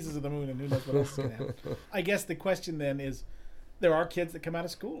 the phases of the moon, and who knows what else is going to happen. I guess the question then is, there are kids that come out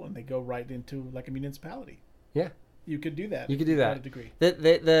of school and they go right into a municipality. Yeah. You could do that. You could do that. At a degree.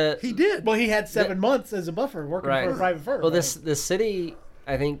 He did. Well, he had 7 months as a buffer working for a private firm. Well, the city,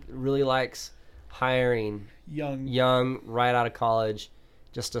 I think, really likes hiring young right out of college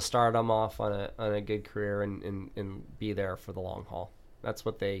just to start them off on a good career and be there for the long haul. That's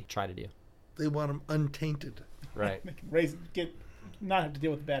what they try to do. They want them untainted. Right. They can not have to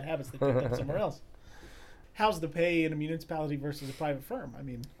deal with the bad habits that they've done somewhere else. How's the pay in a municipality versus a private firm? I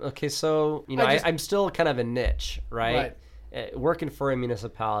mean, okay, so I'm still kind of a niche, right? Working for a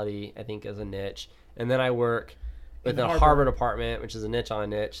municipality, I think, is a niche, and then I work with the harbor department, which is a niche on a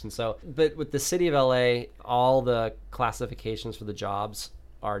niche, and so. But with the city of LA, all the classifications for the jobs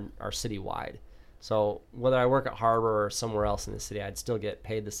are citywide. So whether I work at harbor or somewhere else in the city, I'd still get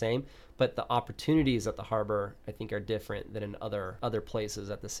paid the same. But the opportunities at the harbor, I think, are different than in other places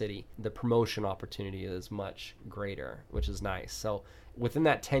at the city. The promotion opportunity is much greater, which is nice. So within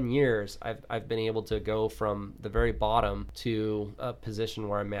that 10 years, I've been able to go from the very bottom to a position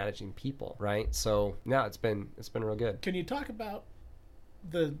where I'm managing people, right? So yeah, it's been real good. Can you talk about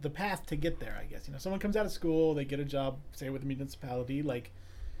the path to get there? I guess someone comes out of school, they get a job, say with a municipality,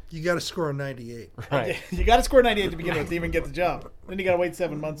 You got to score a 98. Right. You got to score 98 to begin with to even get the job. Then you got to wait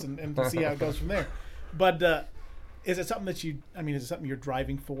 7 months and see how it goes from there. But is it something is it something you're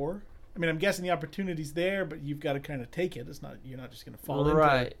driving for? I mean, I'm guessing the opportunity's there, but you've got to kind of take it. You're not just going to fall into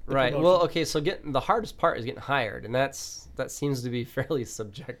Right. promotion. Well, okay, so the hardest part is getting hired, and that seems to be fairly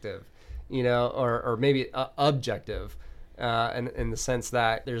subjective, or maybe objective, in the sense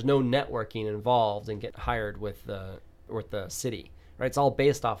that there's no networking involved in getting hired with the city. Right, it's all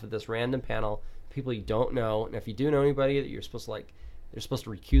based off of this random panel, people you don't know, and if you do know anybody that you're supposed to they're supposed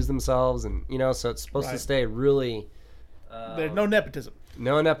to recuse themselves, and so it's supposed to stay really. There's no nepotism.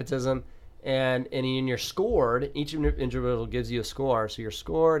 No nepotism, and you're scored. Each individual gives you a score, so you're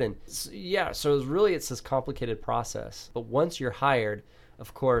scored, and so it's this complicated process. But once you're hired,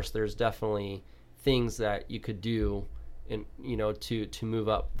 of course, there's definitely things that you could do. To move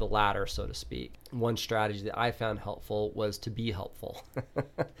up the ladder, so to speak. One strategy that I found helpful was to be helpful,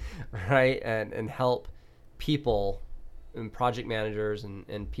 right? And help people and project managers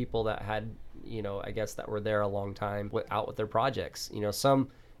and people that had, I guess that were there a long time out with their projects. I'm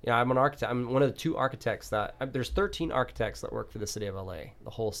an architect. I'm one of the 2 architects there's 13 architects that work for the city of LA, the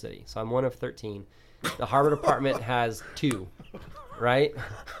whole city. So I'm one of 13. The harbor department has 2, right?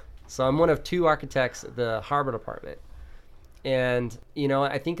 So I'm one of 2 architects at the harbor department. And,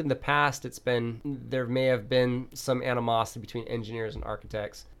 I think in the past there may have been some animosity between engineers and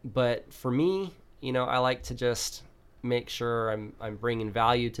architects. But for me, I like to just make sure I'm bringing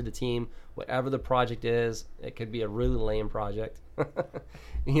value to the team, whatever the project is. It could be a really lame project.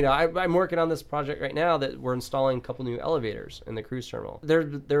 I'm working on this project right now that we're installing a couple new elevators in the cruise terminal.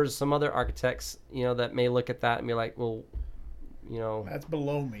 There's some other architects, that may look at that and be like, well, that's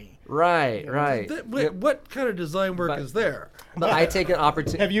below me. Right. What kind of design work is there? But I take an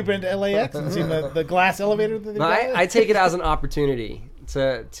opportunity. Have you been to LAX and seen the glass elevator that they've got? I take it as an opportunity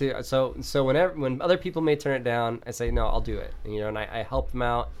so when other people may turn it down, I say no, I'll do it. And I help them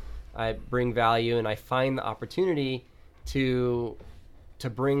out. I bring value, and I find the opportunity to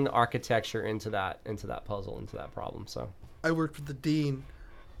bring the architecture into that puzzle, into that problem. So I worked with the dean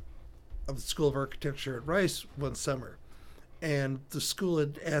of the School of Architecture at Rice one summer, and the school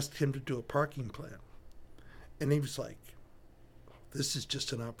had asked him to do a parking plan, and he was like, "This is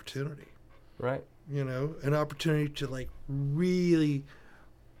just an opportunity." Right. An opportunity to really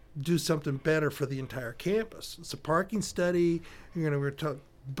do something better for the entire campus. It's a parking study.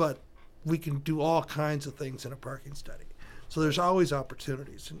 But we can do all kinds of things in a parking study. So there's always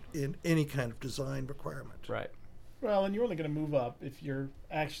opportunities in any kind of design requirement. Right. Well, and you're only going to move up if you're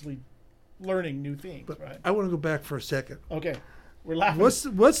actually learning new things, But right? I want to go back for a second. Okay. We're laughing.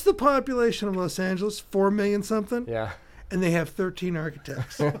 What's the population of Los Angeles? 4 million something? Yeah. And they have 13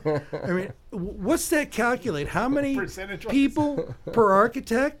 architects. I mean, what's that calculate? How many Percentage-wise? people per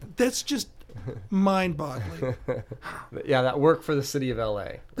architect? That's just mind-boggling. Yeah, that work for the city of LA.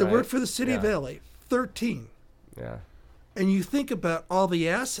 They right? work for the city of Yeah. LA, 13. Yeah. And you think about all the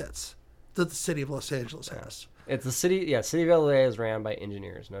assets that the city of Los Angeles has. It's the city. Yeah, city of LA is ran by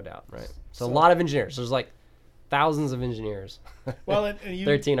engineers, no doubt. Right. So a lot of engineers. There's thousands of engineers. Well, and you,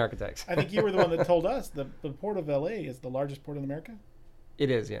 13 architects. I think you were the one that told us the port of LA is the largest port in America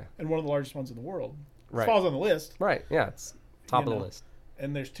It is, yeah. and one of the largest ones in the world. Right. It falls on the list. Right. Yeah, it's top of the list.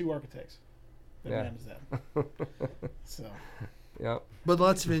 And there's 2 architects that Yeah. manage that. So, Yep. But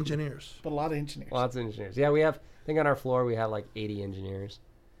lots of engineers. but a lot of engineers. Lots of engineers. Yeah, we have. I think on our floor we have 80 engineers,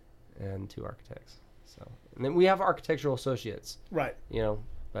 and 2 architects. So, and then we have architectural associates. Right.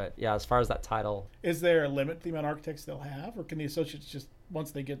 But yeah, as far as that title, Is there a limit to the amount of architects they'll have, or can the associates just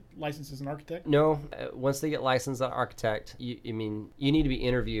once they get licensed as an architect? no. Once they get licensed as an architect, you need to be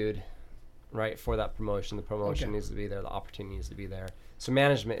interviewed, right, for that promotion. The promotion Okay. needs to be there. The opportunity needs to be there. So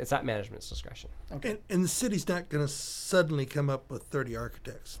management, it's at management's discretion. Okay. And the city's not going to suddenly come up with 30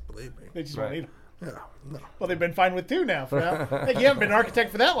 architects, believe me. They just Right. won't need them. Yeah, no. Well, they've been fine with 2 now. For now. Heck, you haven't been an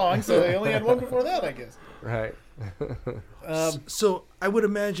architect for that long, so they only had 1 before that, I guess. Right. So I would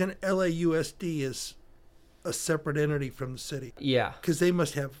imagine LAUSD is a separate entity from the city Yeah. because they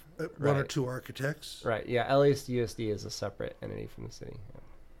must have 1 or Right. 2 architects. Right. Yeah. LAUSD is a separate entity from the city.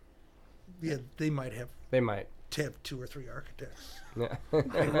 Yeah, they might have They might. to have 2 or 3 architects. Yeah.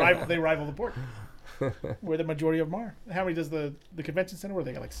 They rival the port, where the majority of them are. How many does the convention center? Where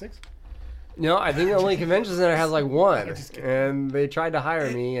they got 6? No, I think the only convention center has 1, I'm just kidding. and they tried to hire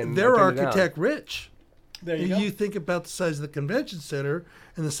me, and They're I turned it down. architect rich. There you go. You think about the size of the convention center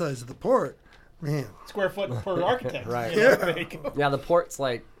and the size of the port, man. Square foot per architect. Right. You know, there you go. Yeah, the port's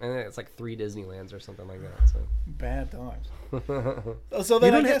I think it's 3 Disneylands or something like that. So Bad times. So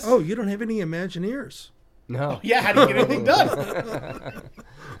then I guess. You don't have any Imagineers. no. Yeah, how do you get anything done?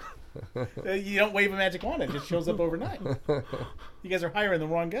 You don't wave a magic wand; it just shows up overnight. You guys are hiring the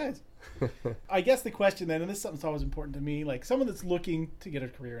wrong guys. I guess the question then, and this is something that's always important to me, like someone that's looking to get a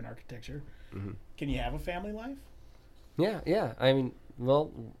career in architecture, can you have a family life? Yeah. I mean,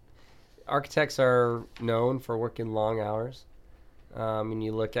 well, architects are known for working long hours. And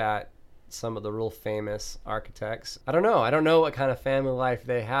you look at some of the real famous architects. I don't know what kind of family life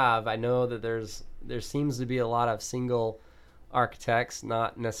they have. I know that there seems to be a lot of single architects,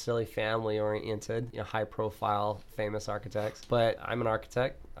 not necessarily family oriented, high profile famous architects. But I'm an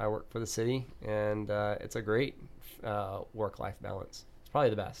architect. I work for the city, and it's a great work-life balance. It's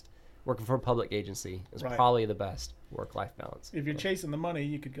probably the best. Working for a public agency is Right. probably the best work-life balance. If you're chasing the money,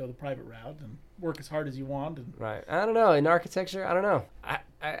 you could go the private route and work as hard as you want. And Right. I don't know. In architecture, I don't know.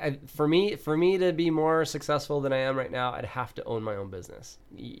 For me to be more successful than I am right now, I'd have to own my own business.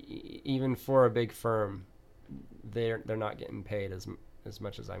 Even for a big firm, they're not getting paid as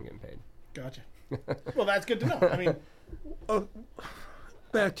much as I'm getting paid. gotcha. Well, that's good to know. I mean,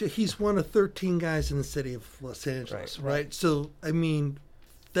 Back to he's one of 13 guys in the city of Los Angeles, right? So, I mean,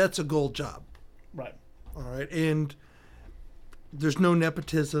 that's a gold job. right. All right. And there's no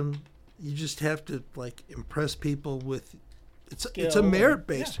nepotism. You just have to impress people with it's a merit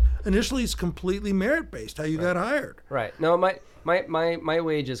based. Yeah. Initially, it's completely merit based. How you got hired. Right. No, my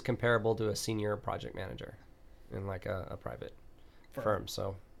wage is comparable to a senior project manager in like a private firm.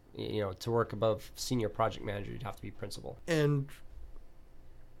 So, to work above senior project manager, you'd have to be principal. And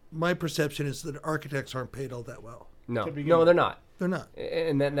my perception is that architects aren't paid all that well. No, they're not. They're not.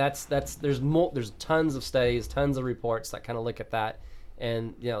 And then there's tons of studies, tons of reports that kind of look at that,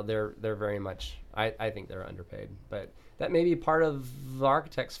 and they're very much. I think they're underpaid, but that may be part of the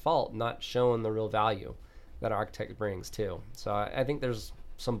architect's fault, not showing the real value that architect brings too. So I think there's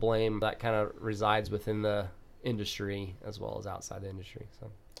some blame that kind of resides within the industry as well as outside the industry.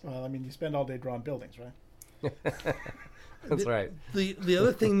 So. Well, I mean, you spend all day drawing buildings, right? That's right. The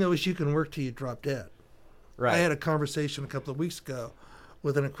other thing though is you can work till you drop dead. Right. I had a conversation a couple of weeks ago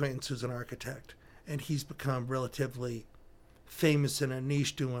with an acquaintance who's an architect, and he's become relatively famous in a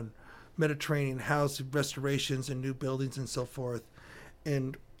niche doing Mediterranean house restorations and new buildings and so forth.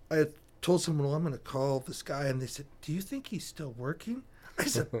 And I told someone, well, I'm going to call this guy, and they said, do you think he's still working? I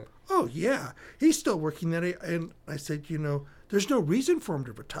said, oh, yeah, he's still working. And I said, there's no reason for him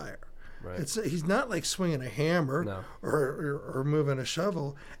to retire. Right. He's not like swinging a hammer or moving a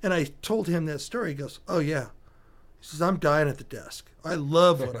shovel. And I told him that story. He goes, oh, yeah. He says, I'm dying at the desk. I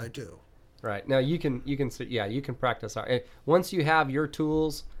love what I do. Right. Now, you can practice art. Once you have your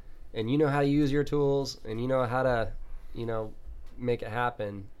tools and you know how to use your tools and you know how to, make it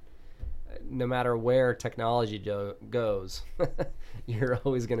happen, no matter where technology goes, you're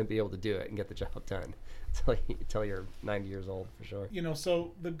always going to be able to do it and get the job done until you're 90 years old, for sure.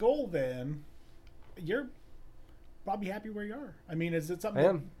 So the goal then, you're probably happy where you are. I mean, is it something? I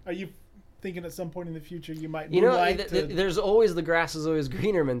am. Are you thinking at some point in the future you might there's always the grass is always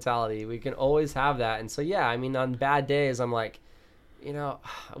greener mentality. We can always have that. And so, yeah, I mean, on bad days, I'm like, I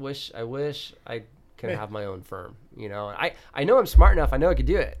wish I could have my own firm. I know I'm smart enough. I know I could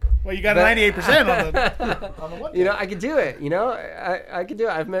do it. Well, you got 98% on the one. I could do it. I could do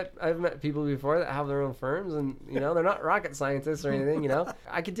it. I've met people before that have their own firms, and they're not rocket scientists or anything.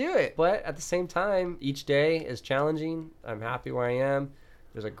 I could do it. But at the same time, each day is challenging. I'm happy where I am.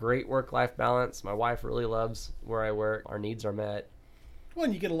 There's a great work-life balance. My wife really loves where I work. Our needs are met. Well,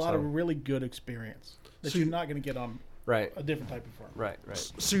 and you get a lot of really good experience that you're not going to get on a different type of firm. Right.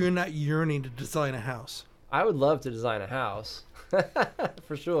 So you're not yearning to design a house? I would love to design a house,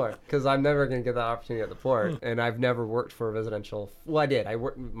 for sure, because I'm never going to get that opportunity at the port, and I've never worked for a residential. Well, I did.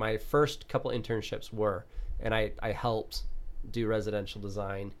 My first couple internships were, and I helped do residential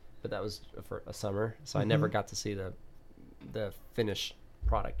design, but that was for a summer, so I never got to see the finished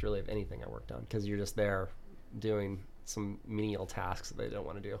product really of anything I worked on, because you're just there doing some menial tasks that they don't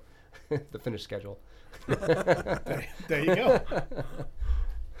want to do, the finished schedule. There you go.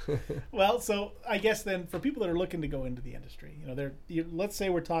 Well, so I guess then for people that are looking to go into the industry, let's say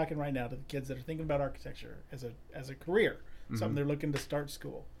we're talking right now to the kids that are thinking about architecture as a career, something they're looking to start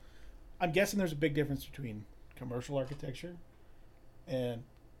school. I'm guessing there's a big difference between commercial architecture and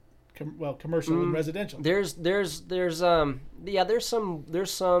commercial and residential. There's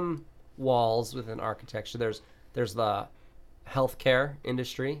some walls within architecture. There's the healthcare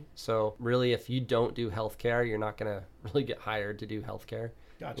industry. So really, if you don't do healthcare, you're not going to really get hired to do healthcare.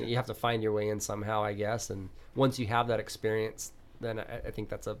 Gotcha. You have to find your way in somehow, I guess. And once you have that experience, then I think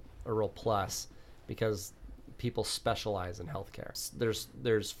that's a real plus, because people specialize in healthcare.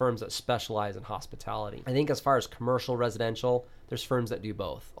 There's firms that specialize in hospitality. I think as far as commercial, residential, there's firms that do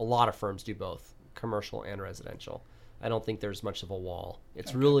both. A lot of firms do both, commercial and residential. I don't think there's much of a wall.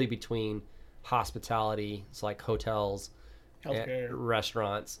 It's really between hospitality, it's like hotels, healthcare,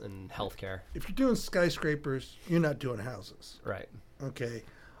 restaurants, and healthcare. If you're doing skyscrapers, you're not doing houses. Right. Okay.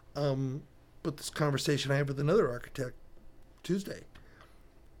 But this conversation I had with another architect Tuesday,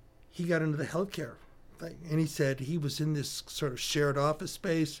 he got into the healthcare thing, and he said he was in this sort of shared office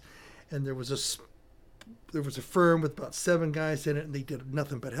space, and there was a firm with about 7 guys in it, and they did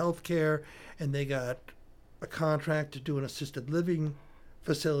nothing but healthcare, and they got a contract to do an assisted living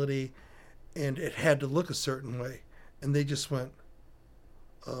facility, and it had to look a certain way, and they just went,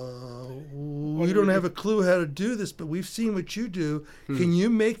 we don't have a clue how to do this, but we've seen what you do. Can you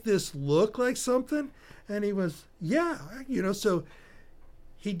make this look like something? And he was, so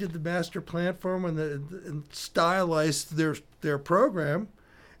he did the master plan for them and stylized their program.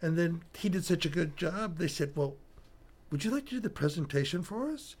 And then he did such a good job. They said, well, would you like to do the presentation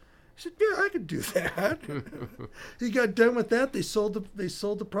for us? I said, yeah, I could do that. He got done with that. They sold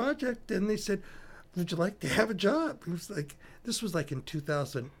the project, and they said, would you like to have a job? He was like, this was like in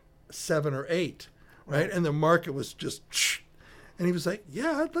 2007 or 8, right? And the market was just, and he was like,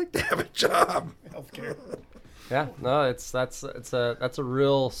 yeah, I'd like to have a job. Healthcare. Yeah, no, that's a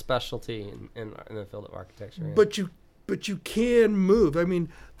real specialty in the field of architecture. Yeah. But you can move. I mean,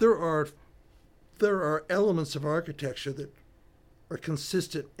 there are elements of architecture that are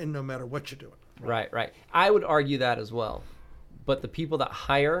consistent in no matter what you're doing. Right. I would argue that as well. But the people that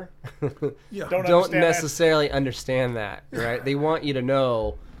hire don't necessarily understand that, right? They want you to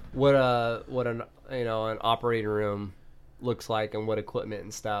know what an operating room looks like and what equipment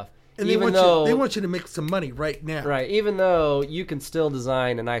and stuff. And they want you to make some money right now. Right. Even though you can still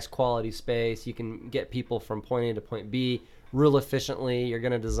design a nice quality space, you can get people from point A to point B real efficiently. You're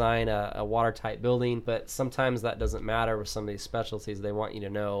going to design a watertight building, but sometimes that doesn't matter with some of these specialties. They want you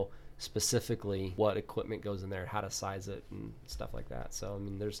to know specifically what equipment goes in there, how to size it, and stuff like that. So I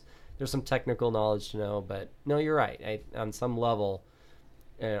mean, there's some technical knowledge to know, but no, you're right. On some level,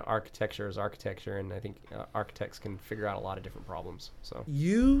 architecture is architecture, and I think architects can figure out a lot of different problems. So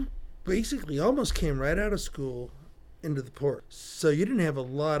you basically almost came right out of school into the port, so you didn't have a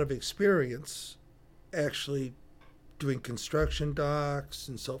lot of experience actually doing construction docks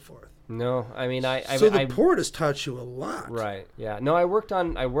and so forth. No, I mean, the port has taught you a lot. Right. Yeah. No, I worked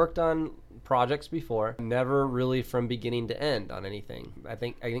on projects before, never really from beginning to end on anything. I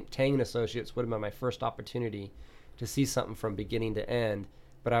think Tang and Associates would have been my first opportunity to see something from beginning to end,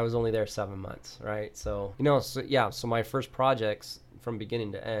 but I was only there 7 months, right? So so my first projects from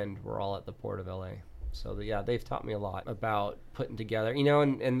beginning to end were all at the Port of LA. So they've taught me a lot about putting together,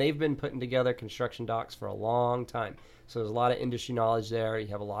 and they've been putting together construction docks for a long time. So there's a lot of industry knowledge there. You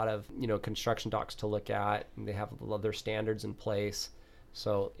have a lot of, construction docks to look at, and they have their standards in place.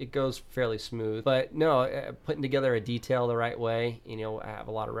 So it goes fairly smooth. But no, putting together a detail the right way, I have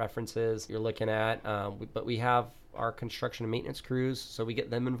a lot of references you're looking at. But we have our construction and maintenance crews, so we get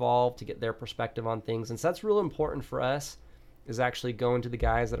them involved to get their perspective on things. And so that's real important for us, is actually going to the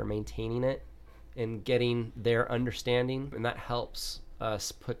guys that are maintaining it and getting their understanding, and that helps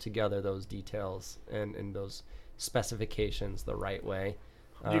us put together those details and those specifications the right way.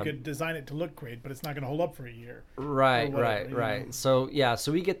 You could design it to look great, but it's not going to hold up for a year. Right. So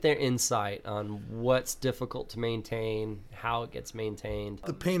we get their insight on what's difficult to maintain, how it gets maintained.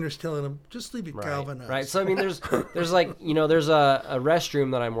 The painter's telling them, just leave it galvanized. Right. So I mean, there's there's a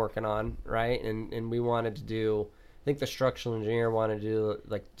restroom that I'm working on, right? And we wanted to do. I think the structural engineer wanted to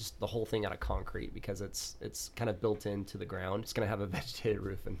do just the whole thing out of concrete because it's kind of built into the ground. It's going to have a vegetated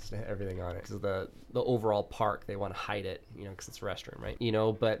roof and everything on it. Because the overall park, they want to hide it, because it's a restroom, right?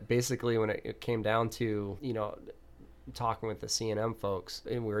 But basically when it came down to, talking with the C&M folks,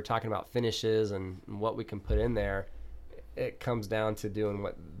 and we were talking about finishes and what we can put in there, it comes down to doing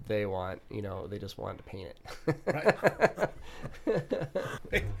what they want. They just want to paint it.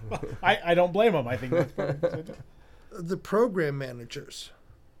 Right. I don't blame them. I think that's probably the program managers,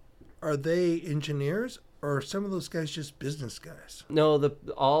 are they engineers or are some of those guys just business guys? No,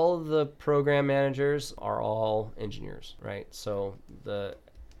 all the program managers are all engineers, right? So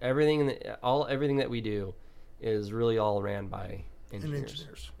everything that we do is really all ran by engineers.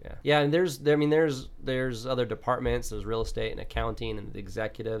 Yeah, and there's other departments. There's real estate and accounting and the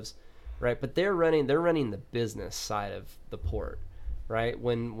executives, right? But they're running the business side of the port. Right?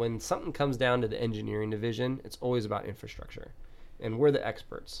 When something comes down to the engineering division, it's always about infrastructure. And we're the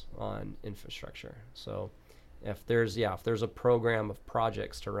experts on infrastructure. So if there's a program of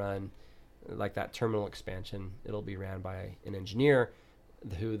projects to run, like that terminal expansion, it'll be ran by an engineer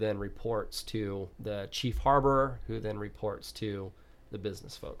who then reports to the chief harborer, who then reports to the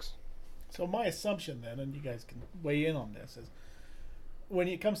business folks. So my assumption then, and you guys can weigh in on this, is when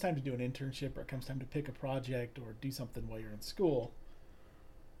it comes time to do an internship or it comes time to pick a project or do something while you're in school,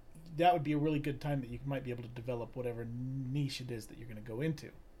 that would be a really good time that you might be able to develop whatever niche it is that you're going to go into.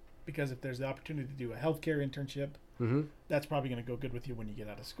 Because if there's the opportunity to do a healthcare internship, that's probably going to go good with you when you get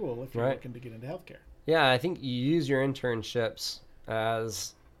out of school if you're looking to get into healthcare. Yeah, I think you use your internships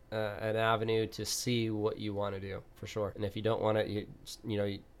as an avenue to see what you want to do, for sure. And if you don't want to,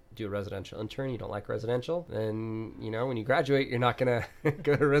 you do a residential intern, you don't like residential, then, when you graduate, you're not going to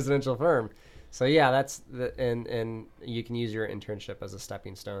go to a residential firm. So and you can use your internship as a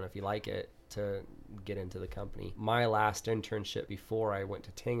stepping stone if you like it to get into the company. My last internship before I went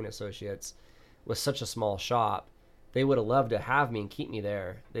to Tang & Associates was such a small shop. They would have loved to have me and keep me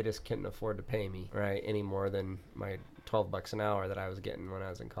there. They just couldn't afford to pay me, right, any more than my $12 an hour that I was getting when I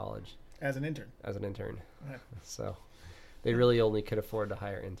was in college. As an intern. Right. So they really only could afford to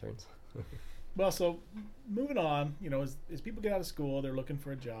hire interns. Well, so moving on, as people get out of school, they're looking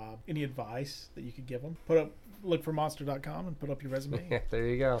for a job. Any advice that you could give them? Look for monster.com and put up your resume. Yeah, there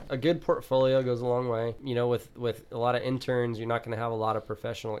you go. A good portfolio goes a long way. With a lot of interns, you're not going to have a lot of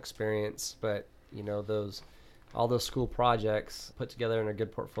professional experience, but those all those school projects put together in a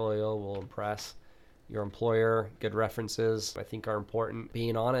good portfolio will impress your employer. Good references, I think, are important.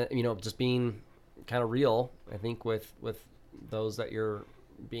 Being on it, just being kind of real, I think, with those that you're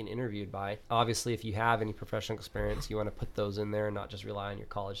being interviewed by. Obviously, if you have any professional experience, you want to put those in there and not just rely on your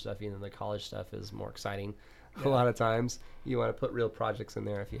college stuff, even though the college stuff is more exciting. A lot of times you want to put real projects in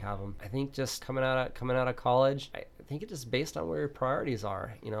there if you have them. I think just coming out of college, I think it's just based on where your priorities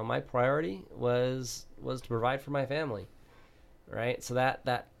are. My priority was to provide for my family, right? So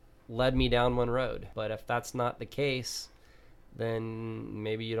that led me down one road. But if that's not the case, then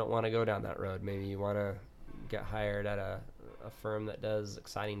maybe you don't want to go down that road. Maybe you want to get hired at a firm that does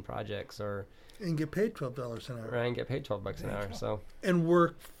exciting projects and get paid $12 an hour. Right, and get paid $12 an hour. So and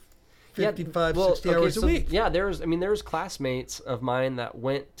work 55, 60 hours a week. Yeah, there's classmates of mine that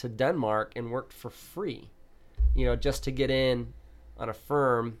went to Denmark and worked for free, just to get in on a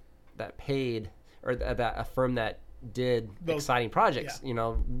firm that paid, or a firm that did exciting projects,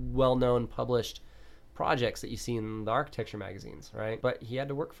 well-known published projects that you see in the architecture magazines, right? But he had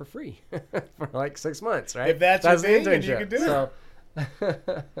to work for free for like 6 months, right? If that's your thing, then you can do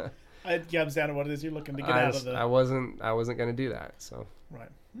it. It comes down to what it is you're looking to get out of the... I wasn't going to do that, so... Right.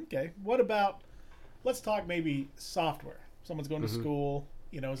 Okay. What about... Let's talk maybe software. Someone's going to school.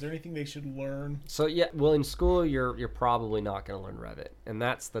 Is there anything they should learn? So, in school, you're probably not going to learn Revit, and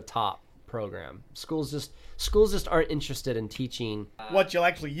that's the top program. Schools just aren't interested in teaching what you'll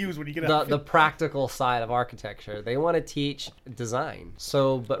actually use when you get out. The practical side of architecture. They want to teach design.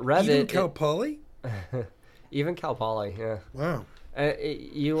 So, but Revit... Even Cal Poly? Even Cal Poly, yeah. Wow.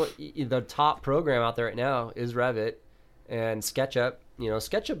 The top program out there right now is Revit and SketchUp.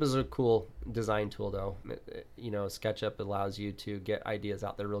 SketchUp is a cool design tool, though. SketchUp allows you to get ideas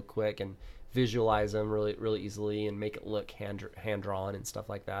out there real quick and visualize them really, really easily and make it look hand drawn and stuff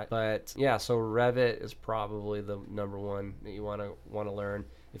like that. But yeah, so Revit is probably the number one that you want to learn.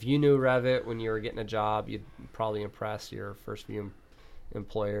 If you knew Revit when you were getting a job, you'd probably impress your first few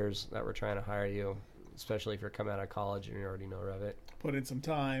employers that were trying to hire you, especially if you're coming out of college and you already know Revit. Put in some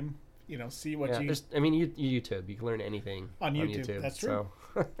time, see what you... YouTube. You can learn anything on YouTube. That's true.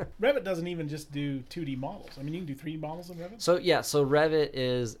 So. Revit doesn't even just do 2D models. You can do 3D models in Revit? So Revit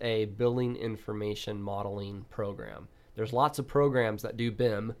is a building information modeling program. There's lots of programs that do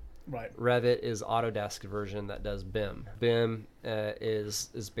BIM. Right. Revit is Autodesk version that does BIM. BIM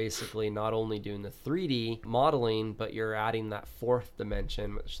is basically not only doing the 3D modeling, but you're adding that fourth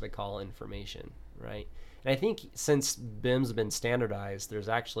dimension, which they call information, right? And I think since BIM's been standardized, there's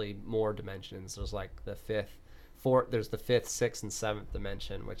actually more dimensions. There's like there's the fifth, sixth, and seventh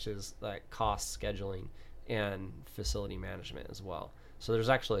dimension, which is like cost scheduling and facility management as well. So there's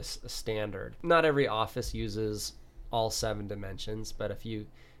actually a standard. Not every office uses all 7 dimensions, but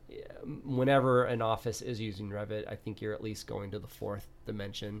whenever an office is using Revit, I think you're at least going to the 4th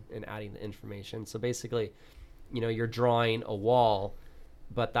dimension and adding the information. So basically, you're drawing a wall,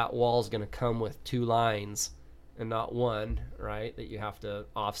 but that wall is going to come with 2 lines and not 1, right? That you have to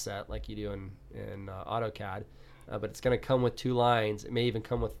offset like you do in AutoCAD. But it's going to come with 2 lines. It may even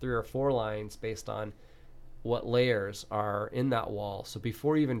come with 3 or 4 lines based on what layers are in that wall. So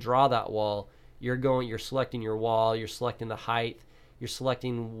before you even draw that wall, you're selecting your wall, you're selecting the height, you're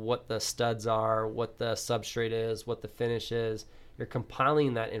selecting what the studs are, what the substrate is, what the finish is. You're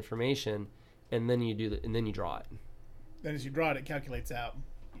compiling that information, and then you draw it. Then as you draw it, it calculates out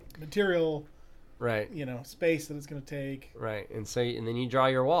material, right? Space that it's going to take, right? And then you draw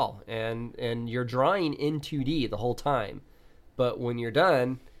your wall, and you're drawing in 2D the whole time, but when you're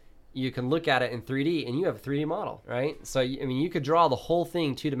done, you can look at it in 3D, and you have a 3D model, right? So you could draw the whole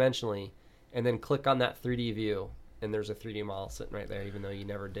thing 2-dimensionally, and then click on that 3D view, and there's a 3D model sitting right there, even though you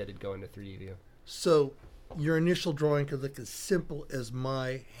never did go into 3D view. So your initial drawing could look as simple as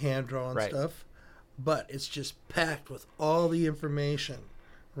my hand-drawn stuff, but it's just packed with all the information,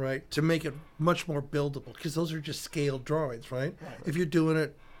 right, to make it much more buildable, because those are just scaled drawings, right? If you're doing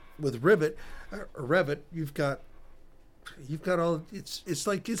it with Revit, you've got all, it's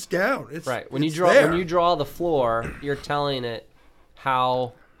like it's down. It's right. When you draw the floor, you're telling it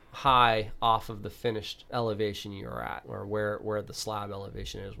how high off of the finished elevation you're at, or where the slab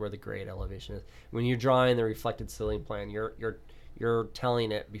elevation is, where the grade elevation is. When you're drawing the reflected ceiling plan, you're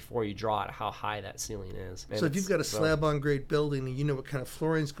telling it before you draw it how high that ceiling is. So if you've got a slab on grade building and you know what kind of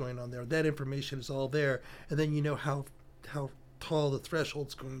flooring's going on there, that information is all there, and then you know how tall the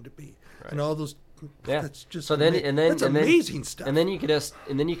threshold's going to be, and all those. Yeah. That's just that's amazing stuff. And then you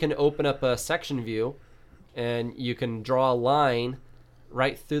can open up a section view, and you can draw a line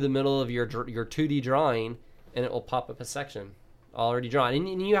right through the middle of your 2D drawing, and it will pop up a section already drawn.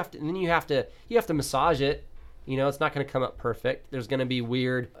 And you have to massage it It's not going to come up perfect. There's going to be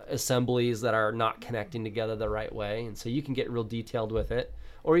weird assemblies that are not connecting together the right way. And so you can get real detailed with it.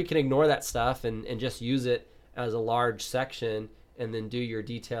 Or you can ignore that stuff and just use it as a large section and then do your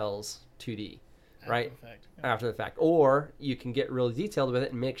details 2D, right? After the fact. Or you can get really detailed with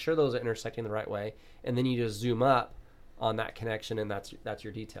it and make sure those are intersecting the right way. And then you just zoom up on that connection, and that's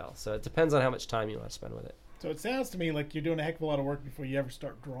your detail. So it depends on how much time you want to spend with it. So it sounds to me like you're doing a heck of a lot of work before you ever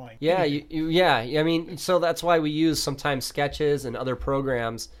start drawing. Yeah, I mean, so that's why we use sometimes sketches and other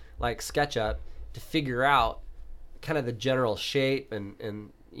programs like SketchUp to figure out kind of the general shape,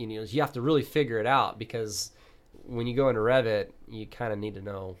 and you have to really figure it out, because when you go into Revit, you kind of need to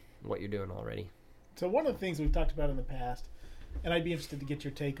know what you're doing already. So one of the things we've talked about in the past, and I'd be interested to get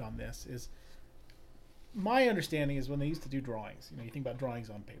your take on this, is my understanding is when they used to do drawings, you think about drawings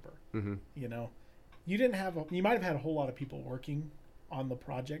on paper, you might have had a whole lot of people working on the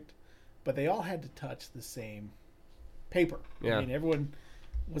project, but they all had to touch the same paper. Yeah. I mean, everyone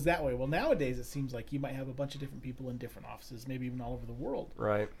was that way. Well, nowadays it seems like you might have a bunch of different people in different offices, maybe even all over the world,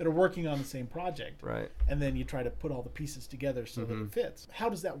 right, that are working on the same project. Right. And then you try to put all the pieces together so that it fits. How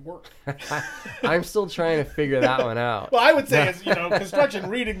does that work? I'm still trying to figure that one out. Well, I would say as construction,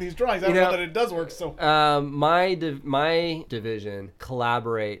 reading these drawings, I don't know that it does work. So my division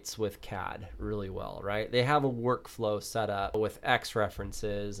collaborates with CAD really well, right? They have a workflow set up with X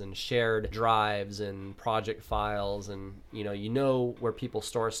references and shared drives and project files, and you know where people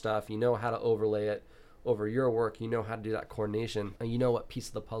store stuff, you know how to overlay it over your work, you know how to do that coordination, and you know what piece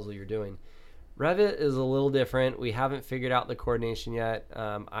of the puzzle you're doing. Revit is a little different. We haven't figured out the coordination yet.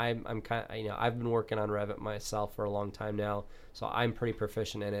 I'm kind of, I've been working on Revit myself for a long time now, so I'm pretty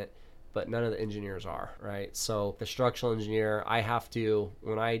proficient in it, but none of the engineers are, right? So the structural engineer, I have to,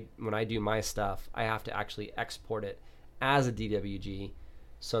 when I do my stuff, I have to actually export it as a DWG,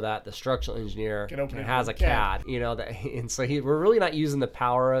 so that the structural engineer has a CAD, and so we're really not using the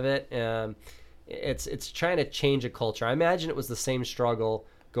power of it. It's trying to change a culture. I imagine it was the same struggle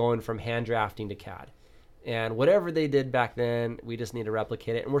going from hand drafting to CAD, and whatever they did back then, we just need to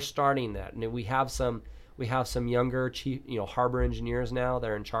replicate it. And we're starting that. And we have some younger chief, harbor engineers now that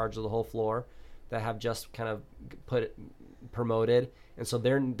are in charge of the whole floor, that have just kind of promoted, and so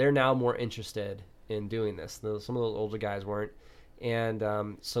they're now more interested in doing this. Some of those older guys weren't. And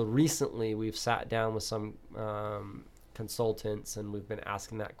so recently we've sat down with some consultants, and we've been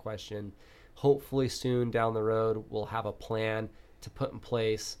asking that question. Hopefully soon down the road, we'll have a plan to put in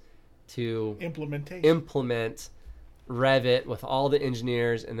place to implement Revit with all the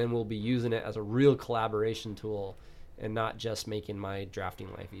engineers, and then we'll be using it as a real collaboration tool and not just making my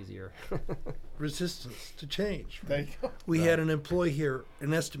drafting life easier. Resistance to change. There you go. We had an employee here, an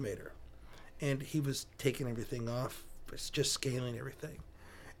estimator, and he was taking everything off. It's just scaling everything.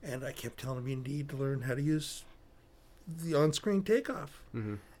 And I kept telling him, you need to learn how to use the on-screen takeoff.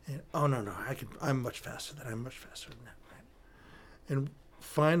 Mm-hmm. And, no, I'm much faster than that. Right? And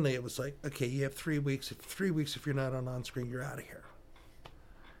finally it was like, okay, you have 3 weeks. If you're not on-screen, you're out of here.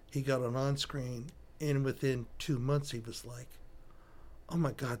 He got on-screen, and within 2 months he was like, oh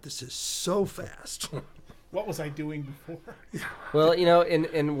my God, this is so fast. What was I doing before? Well,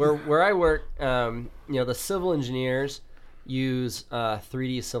 and where I work, the civil engineers use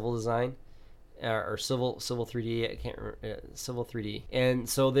 3D civil design, or civil 3D. I can't remember, civil 3D, and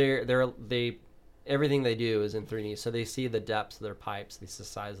so they everything they do is in 3D. So they see the depths of their pipes, they see the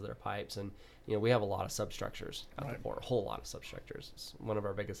size of their pipes, and we have a lot of substructures out the board, a whole lot of substructures. It's one of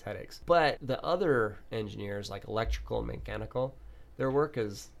our biggest headaches. But the other engineers, like electrical and mechanical, their work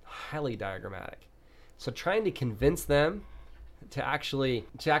is highly diagrammatic. So trying to convince them to actually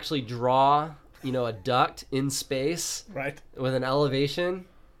draw, a duct in space, right, with an elevation,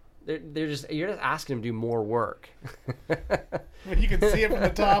 you're just asking them to do more work. When you can see it from the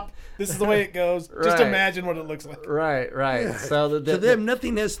top, this is the way it goes. Just Right. Imagine what it looks like. Right. Yeah. So to them,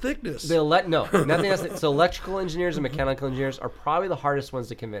 nothing has thickness. Nothing else. So electrical engineers and mechanical engineers are probably the hardest ones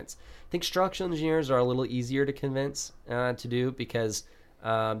to convince. I think structural engineers are a little easier to convince to do, because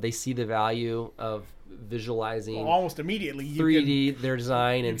they see the value of visualizing Almost immediately. 3D their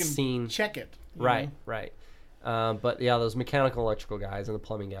design and seeing. Check it. Right. But yeah, those mechanical, electrical guys and the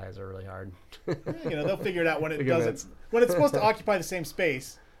plumbing guys are really hard. They'll figure it out when it doesn't. When it's supposed to occupy the same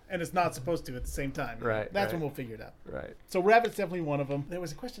space and it's not supposed to at the same time. Right. That's when we'll figure it out. Right. So Revit's definitely one of them. There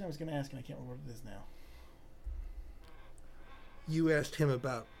was a question I was going to ask, and I can't remember what it is now. You asked him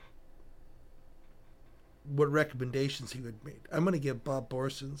about what recommendations he would make. I'm going to give Bob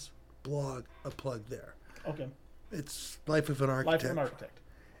Borson's blog a plug there. Okay. It's Life of an Architect. Life of an Architect.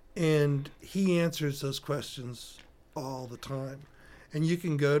 And he answers those questions all the time. And you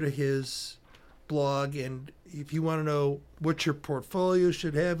can go to his blog, and if you want to know what your portfolio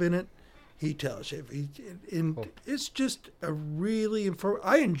should have in it, he tells you. And Cool. it's just a really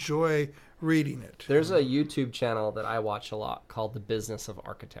I enjoy reading it. There's a YouTube channel that I watch a lot called The Business of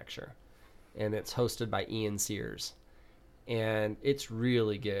Architecture, and it's hosted by Ian Sears, and it's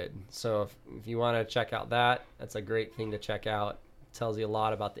really good. So if you want to check out that's a great thing to check out. It tells you a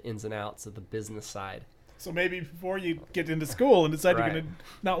lot about the ins and outs of the business side. So maybe before you get into school and decide Right. you're going to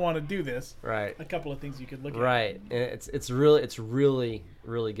not want to do this, Right. a couple of things you could look at. Right. And it's really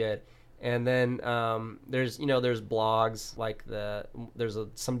good. And then there's blogs like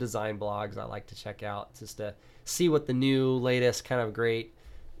some design blogs I like to check out just to see what the new latest kind of great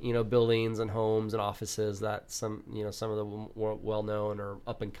buildings and homes and offices that some of the more well-known or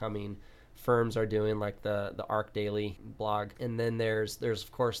up-and-coming firms are doing, like the Arc Daily blog. And then there's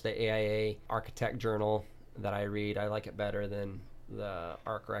of course the AIA Architect Journal that I read. I like it better than the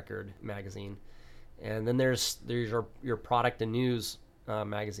Arc Record magazine. And then there's your product and news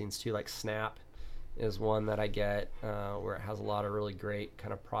magazines too, like Snap is one that I get where it has a lot of really great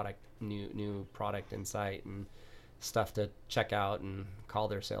kind of new product insight and stuff to check out and call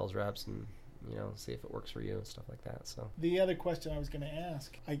their sales reps and see if it works for you and stuff like that. So The other question I was going to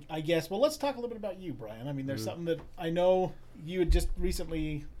ask, I guess, well, let's talk a little bit about you, Bryan. I mean, there's something that I know you had just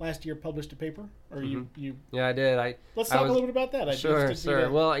recently last year published a paper, or you yeah, I did. Let's talk a little bit about that. Sure.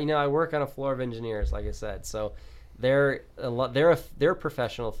 Well, I work on a floor of engineers, like I said. So their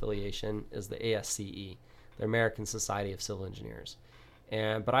professional affiliation is the ASCE, the American Society of Civil Engineers.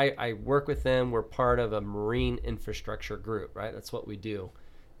 But I work with them. We're part of a marine infrastructure group, right? That's what we do,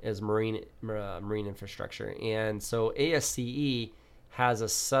 is marine infrastructure. And so ASCE has a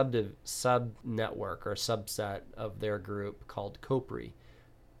sub network or subset of their group called COPRI,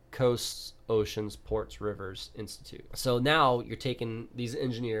 Coasts, Oceans, Ports, Rivers Institute. So now you're taking these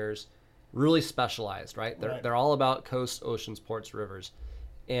engineers, really specialized, right? They're all about coasts, oceans, ports, rivers.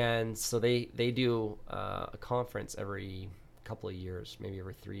 And so they do a conference every couple of years, maybe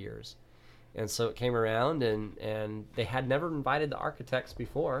every 3 years. And so it came around, and they had never invited the architects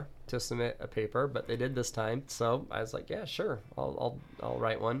before to submit a paper, but they did this time. So I was like, yeah, sure, I'll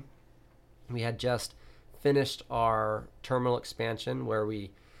write one. We had just finished our terminal expansion, where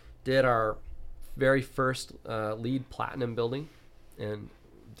we did our very first LEED Platinum building, and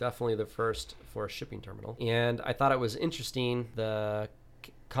definitely the first for a shipping terminal. And I thought it was interesting, the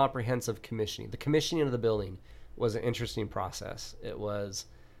comprehensive commissioning. The commissioning of the building was an interesting process. It was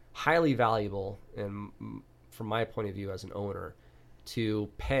highly valuable, and from my point of view as an owner, to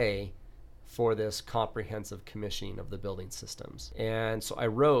pay for this comprehensive commissioning of the building systems. And so I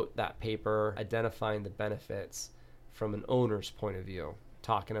wrote that paper identifying the benefits from an owner's point of view,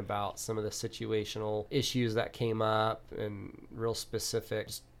 talking about some of the situational issues that came up and real specific,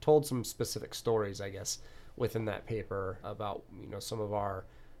 just told some specific stories, I guess, within that paper about some of our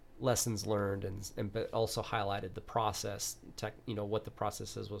lessons learned, and but also highlighted the process, what the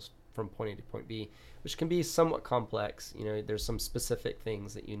process is was from point A to point B, which can be somewhat complex. There's some specific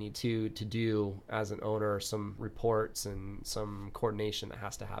things that you need to do as an owner, some reports and some coordination that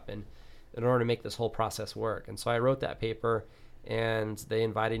has to happen in order to make this whole process work. And so I wrote that paper, and they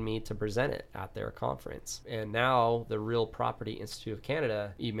invited me to present it at their conference. And now the Real Property Institute of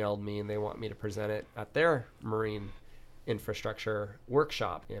Canada emailed me, and they want me to present it at their marine infrastructure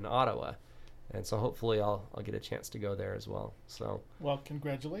workshop in Ottawa. And so hopefully I'll get a chance to go there as well. So, well,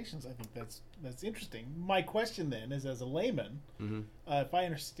 congratulations. I think that's interesting. My question then is, as a layman, if I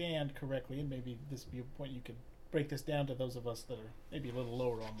understand correctly, and maybe this would be a point you could break this down to those of us that are maybe a little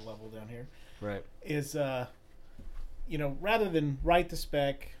lower on the level down here, right, is rather than write the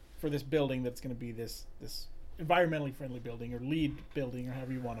spec for this building that's going to be this environmentally friendly building, or LEED building, or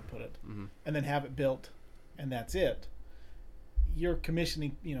however you want to put it, and then have it built and that's it, you're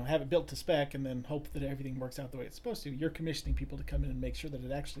commissioning, have it built to spec and then hope that everything works out the way it's supposed to. You're commissioning people to come in and make sure that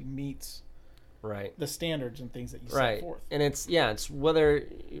it actually meets the standards and things that you set forth. And it's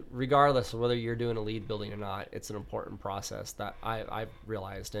regardless of whether you're doing a LEED building or not, it's an important process that I've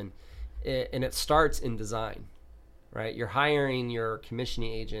realized. And it starts in design, right? You're hiring your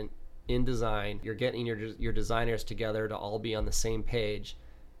commissioning agent in design. You're getting your designers together to all be on the same page.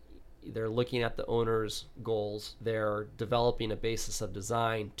 They're looking at the owner's goals. They're developing a basis of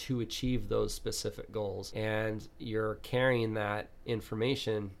design to achieve those specific goals. And you're carrying that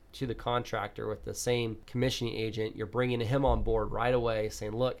information to the contractor with the same commissioning agent. You're bringing him on board right away,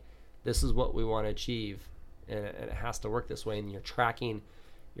 saying, look, this is what we want to achieve, and it has to work this way. And you're tracking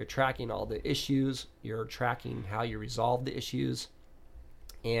all the issues. You're tracking how you resolve the issues.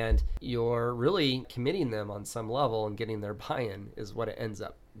 And you're really committing them on some level, and getting their buy-in is what it ends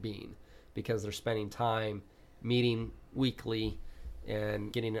up being. because they're spending time meeting weekly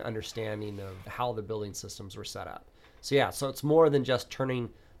and getting an understanding of how the building systems were set up. So yeah, so it's more than just turning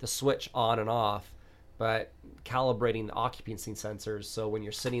the switch on and off, but calibrating the occupancy sensors so when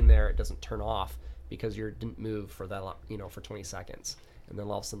you're sitting there, it doesn't turn off because you didn't move for that, for 20 seconds, and then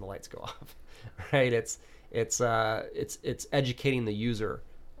all of a sudden the lights go off, right? It's educating the user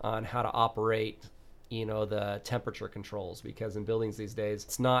on how to operate, the temperature controls, because in buildings these days,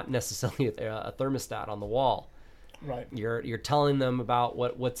 it's not necessarily a thermostat on the wall. Right. You're telling them about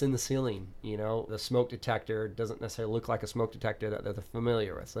what's in the ceiling. The smoke detector doesn't necessarily look like a smoke detector that they're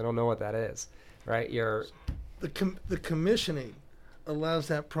familiar with. So they don't know what that is, right? The commissioning allows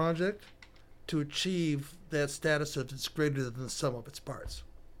that project to achieve that status of it's greater than the sum of its parts.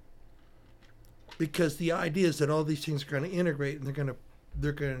 Because the idea is that all these things are going to integrate, and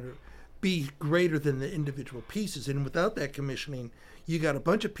they're going to be greater than the individual pieces. And without that commissioning, you got a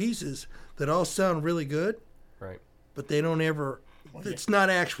bunch of pieces that all sound really good, right? But they don't ever. It's not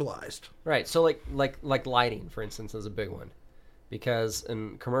actualized. Right. So like lighting, for instance, is a big one, because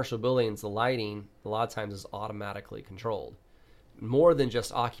in commercial buildings, the lighting a lot of times is automatically controlled, more than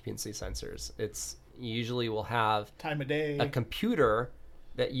just occupancy sensors. It's usually will have time of day, a computer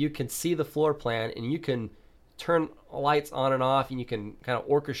that you can see the floor plan, and you can turn lights on and off, and you can kind of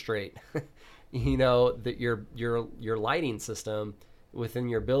orchestrate, that your lighting system within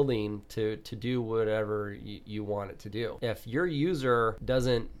your building to do whatever you want it to do. If your user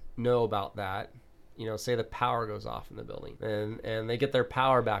doesn't know about that, say the power goes off in the building, and they get their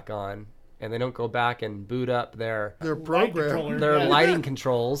power back on, and they don't go back and boot up their program, their lighting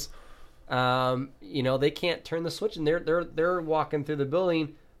controls, they can't turn the switch, and they're walking through the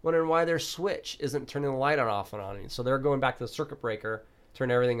building wondering why their switch isn't turning the light off and on. So they're going back to the circuit breaker,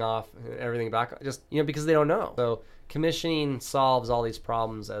 turn everything off, everything back, just because they don't know. So commissioning solves all these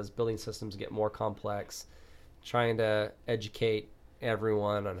problems as building systems get more complex, trying to educate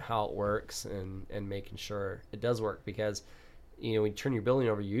everyone on how it works and making sure it does work, because when you turn your building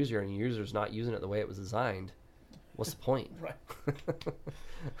over to your user and your user's not using it the way it was designed, what's the point? Right.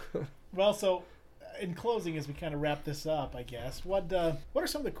 Well, so in closing, as we kind of wrap this up, I guess, what are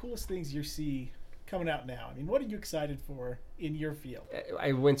some of the coolest things you see coming out now? I mean, what are you excited for in your field?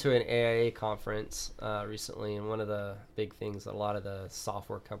 I went to an AIA conference recently, and one of the big things that a lot of the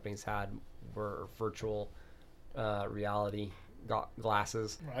software companies had were virtual reality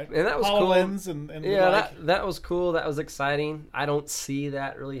glasses. Right. And that was HoloLens cool. And yeah, that was cool. That was exciting. I don't see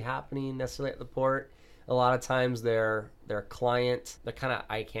that really happening necessarily at the port. A lot of times they're kind of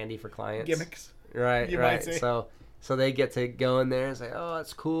eye candy for clients. Gimmicks. Right, you right. Might say. So they get to go in there and say, oh,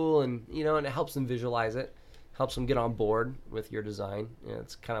 that's cool. And, and it helps them visualize it, helps them get on board with your design.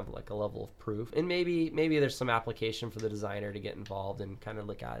 It's kind of like a level of proof. And maybe there's some application for the designer to get involved and kind of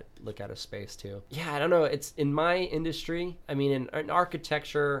look at a space too. Yeah, I don't know. It's in my industry. I mean, in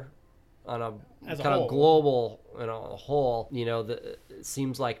architecture on a kind of global, whole, it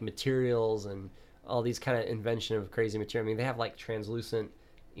seems like materials and all these kind of invention of crazy material. I mean, they have like translucent,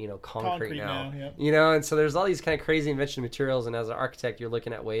 concrete now. Yep. And so there's all these kind of crazy invention materials, and as an architect, you're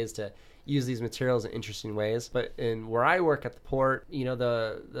looking at ways to use these materials in interesting ways. But in where I work at the port,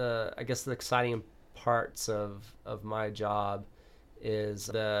 the I guess the exciting parts of my job is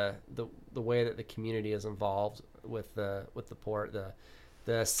the way that the community is involved with the port,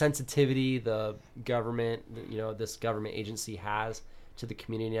 the sensitivity the government, this government agency has to the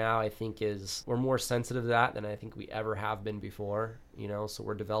community now. I think we're more sensitive to that than I think we ever have been before. So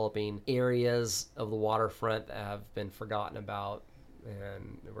we're developing areas of the waterfront that have been forgotten about,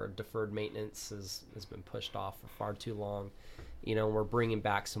 and where deferred maintenance has been pushed off for far too long. We're bringing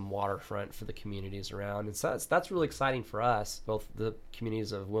back some waterfront for the communities around, and so that's really exciting for us, both the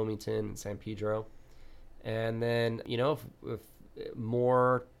communities of Wilmington and San Pedro. And then if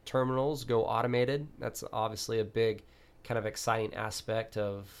more terminals go automated, that's obviously a big kind of exciting aspect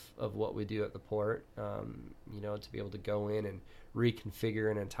of what we do at the port. To be able to go in and reconfigure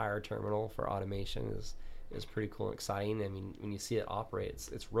an entire terminal for automation is pretty cool and exciting. I mean, when you see it operate,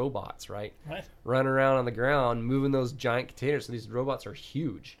 it's robots, right? Right. Running around on the ground, moving those giant containers. So these robots are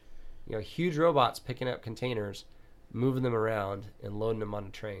huge. Huge robots picking up containers, moving them around, and loading them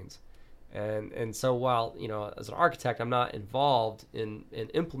onto trains. And so while, as an architect, I'm not involved in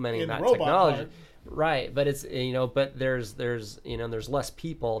implementing that technology. Part. Right, but it's but there's less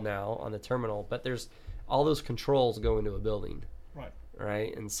people now on the terminal, but there's all those controls go into a building.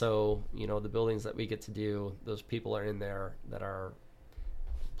 Right, and so the buildings that we get to do, those people are in there that are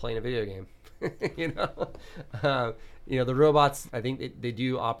playing a video game. The robots, I think they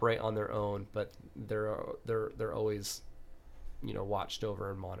do operate on their own, but they're always watched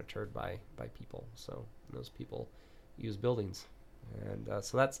over and monitored by people. So those people use buildings, and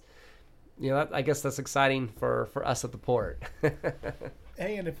so that's I guess that's exciting for us at the port.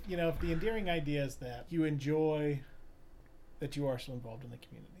 Hey, and if the endearing idea is that you enjoy that you are so involved in the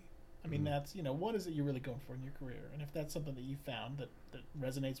community, I mean, that's what is it you're really going for in your career? And if that's something that you found that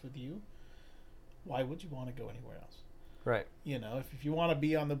resonates with you, why would you want to go anywhere else? Right. If you want to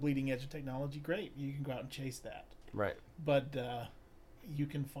be on the bleeding edge of technology, great, you can go out and chase that. Right. But you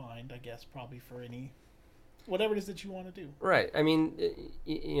can find, I guess, probably for whatever it is that you want to do. Right. I mean,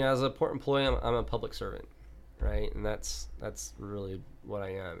 as a port employee, I'm a public servant, right? And that's really what I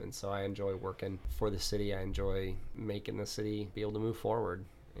am. And so I enjoy working for the city. I enjoy making the city be able to move forward.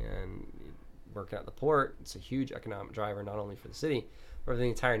 And working at the port, it's a huge economic driver, not only for the city, but for the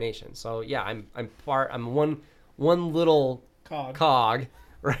entire nation. So yeah, I'm one little cog,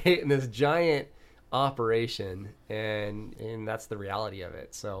 right, in this giant operation, and that's the reality of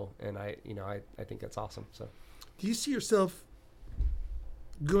it. So, and I think that's awesome. So, do you see yourself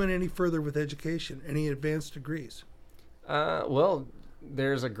going any further with education, any advanced degrees? Well,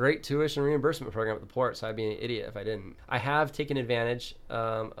 there's a great tuition reimbursement program at the port, so I'd be an idiot if I didn't. I have taken advantage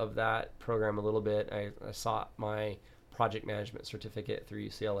of that program a little bit. I sought my project management certificate through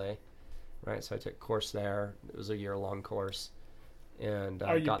UCLA, right? So I took a course there. It was a year-long course, and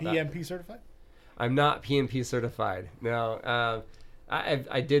are you got PMP that. certified? I'm not PMP certified. No,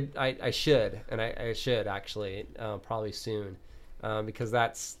 I should, and I should actually probably soon. Because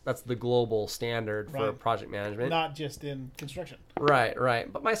that's the global standard for project management. Not just in construction.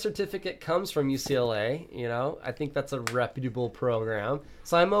 Right. But my certificate comes from UCLA. I think that's a reputable program,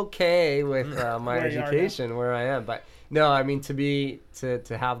 so I'm okay with my education where I am. But no, I mean to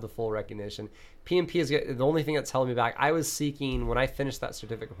have the full recognition. PMP is the only thing that's held me back. I was seeking when I finished that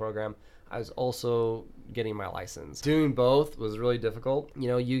certificate program. I was also getting my license. Doing both was really difficult.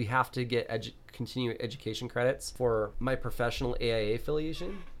 You have to get continuing education credits for my professional AIA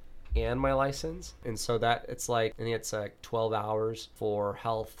affiliation and my license. And so that I think it's like 12 hours for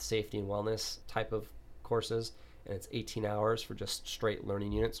health, safety, and wellness type of courses. And it's 18 hours for just straight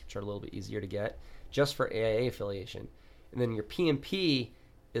learning units, which are a little bit easier to get, just for AIA affiliation. And then your PMP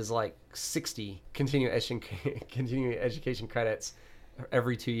is like 60 continuing education credits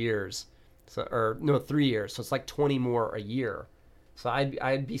every 2 years. 3 years. So it's like 20 more a year. So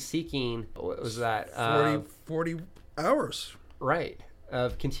I'd be seeking, what was that? 40 hours. Right.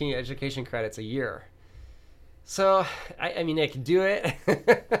 Of continuing education credits a year. So, I mean, I can do it,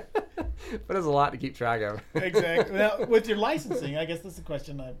 but it's a lot to keep track of. Exactly. Now, with your licensing, I guess this is a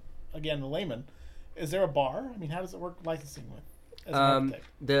question, again, the layman. Is there a bar? I mean, how does it work licensing with as an architect?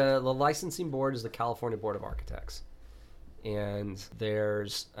 The licensing board is the California Board of Architects. And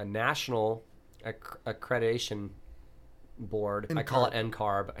there's a national accreditation board. I call it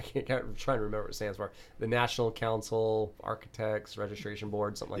NCARB. I'm trying to remember what it stands for. The National Council Architects Registration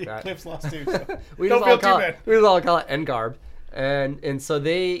Board, something like that. Cliff's lost too. So we don't feel too bad. We just all call it NCARB. And so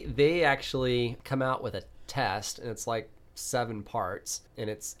they actually come out with a test, and it's like 7 parts, and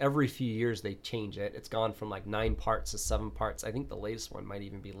it's every few years they change it. It's gone from like 9 parts to 7 parts. I think the latest one might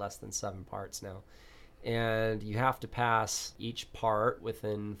even be less than 7 parts now. And you have to pass each part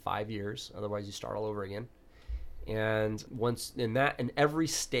within 5 years, otherwise you start all over again. And and every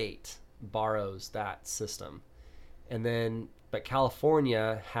state borrows that system. But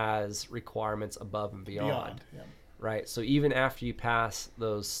California has requirements above and beyond. Yeah. Right? So even after you pass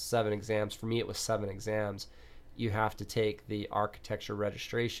those 7 exams, for me it was 7 exams, you have to take the architecture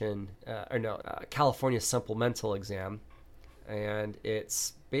registration, California supplemental exam. And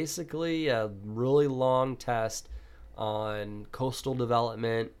it's basically a really long test on coastal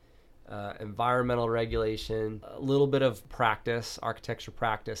development, environmental regulation, a little bit of practice, architecture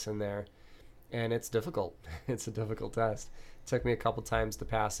practice in there. And it's difficult. It's a difficult test. It took me a couple times to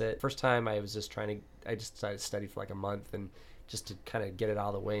pass it. First time I just decided to study for like a month and just to kind of get it out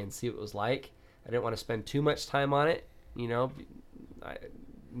of the way and see what it was like. I didn't want to spend too much time on it,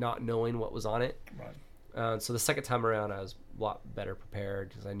 not knowing what was on it. Right. So the second time around, I was a lot better prepared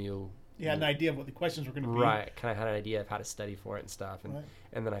because I knew. You had an idea of what the questions were going to be. Right. Kind of had an idea of how to study for it and stuff.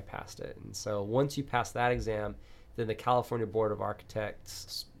 And then I passed it. And so once you pass that exam, then the California Board of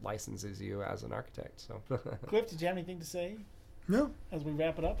Architects licenses you as an architect. So, Cliff, did you have anything to say? No. As we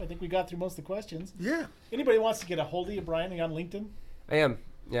wrap it up, I think we got through most of the questions. Yeah. Anybody wants to get a hold of you, Bryan, are you on LinkedIn? I am.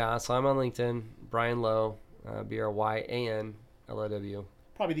 Yeah. So I'm on LinkedIn, Bryan Low, BRYAN LOW.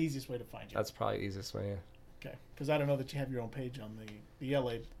 Probably the easiest way to find you. That's probably the easiest way. Yeah. Okay, because I don't know that you have your own page on the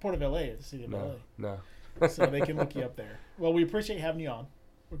LA Port of LA, the city of LA. No. So they can look you up there. Well, we appreciate having you on.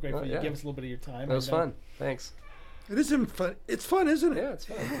 We're grateful you give us a little bit of your time. It was fun. Thanks. It isn't fun. It's fun, isn't it? Yeah, it's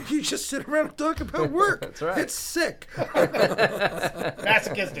fun. You just sit around and talk about work. That's right. It's sick.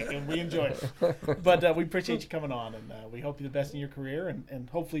 Masochistic, and we enjoy it. But we appreciate you coming on, and we hope you the best in your career, and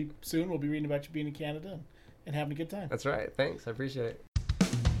hopefully soon we'll be reading about you being in Canada and having a good time. That's right. Thanks. I appreciate it.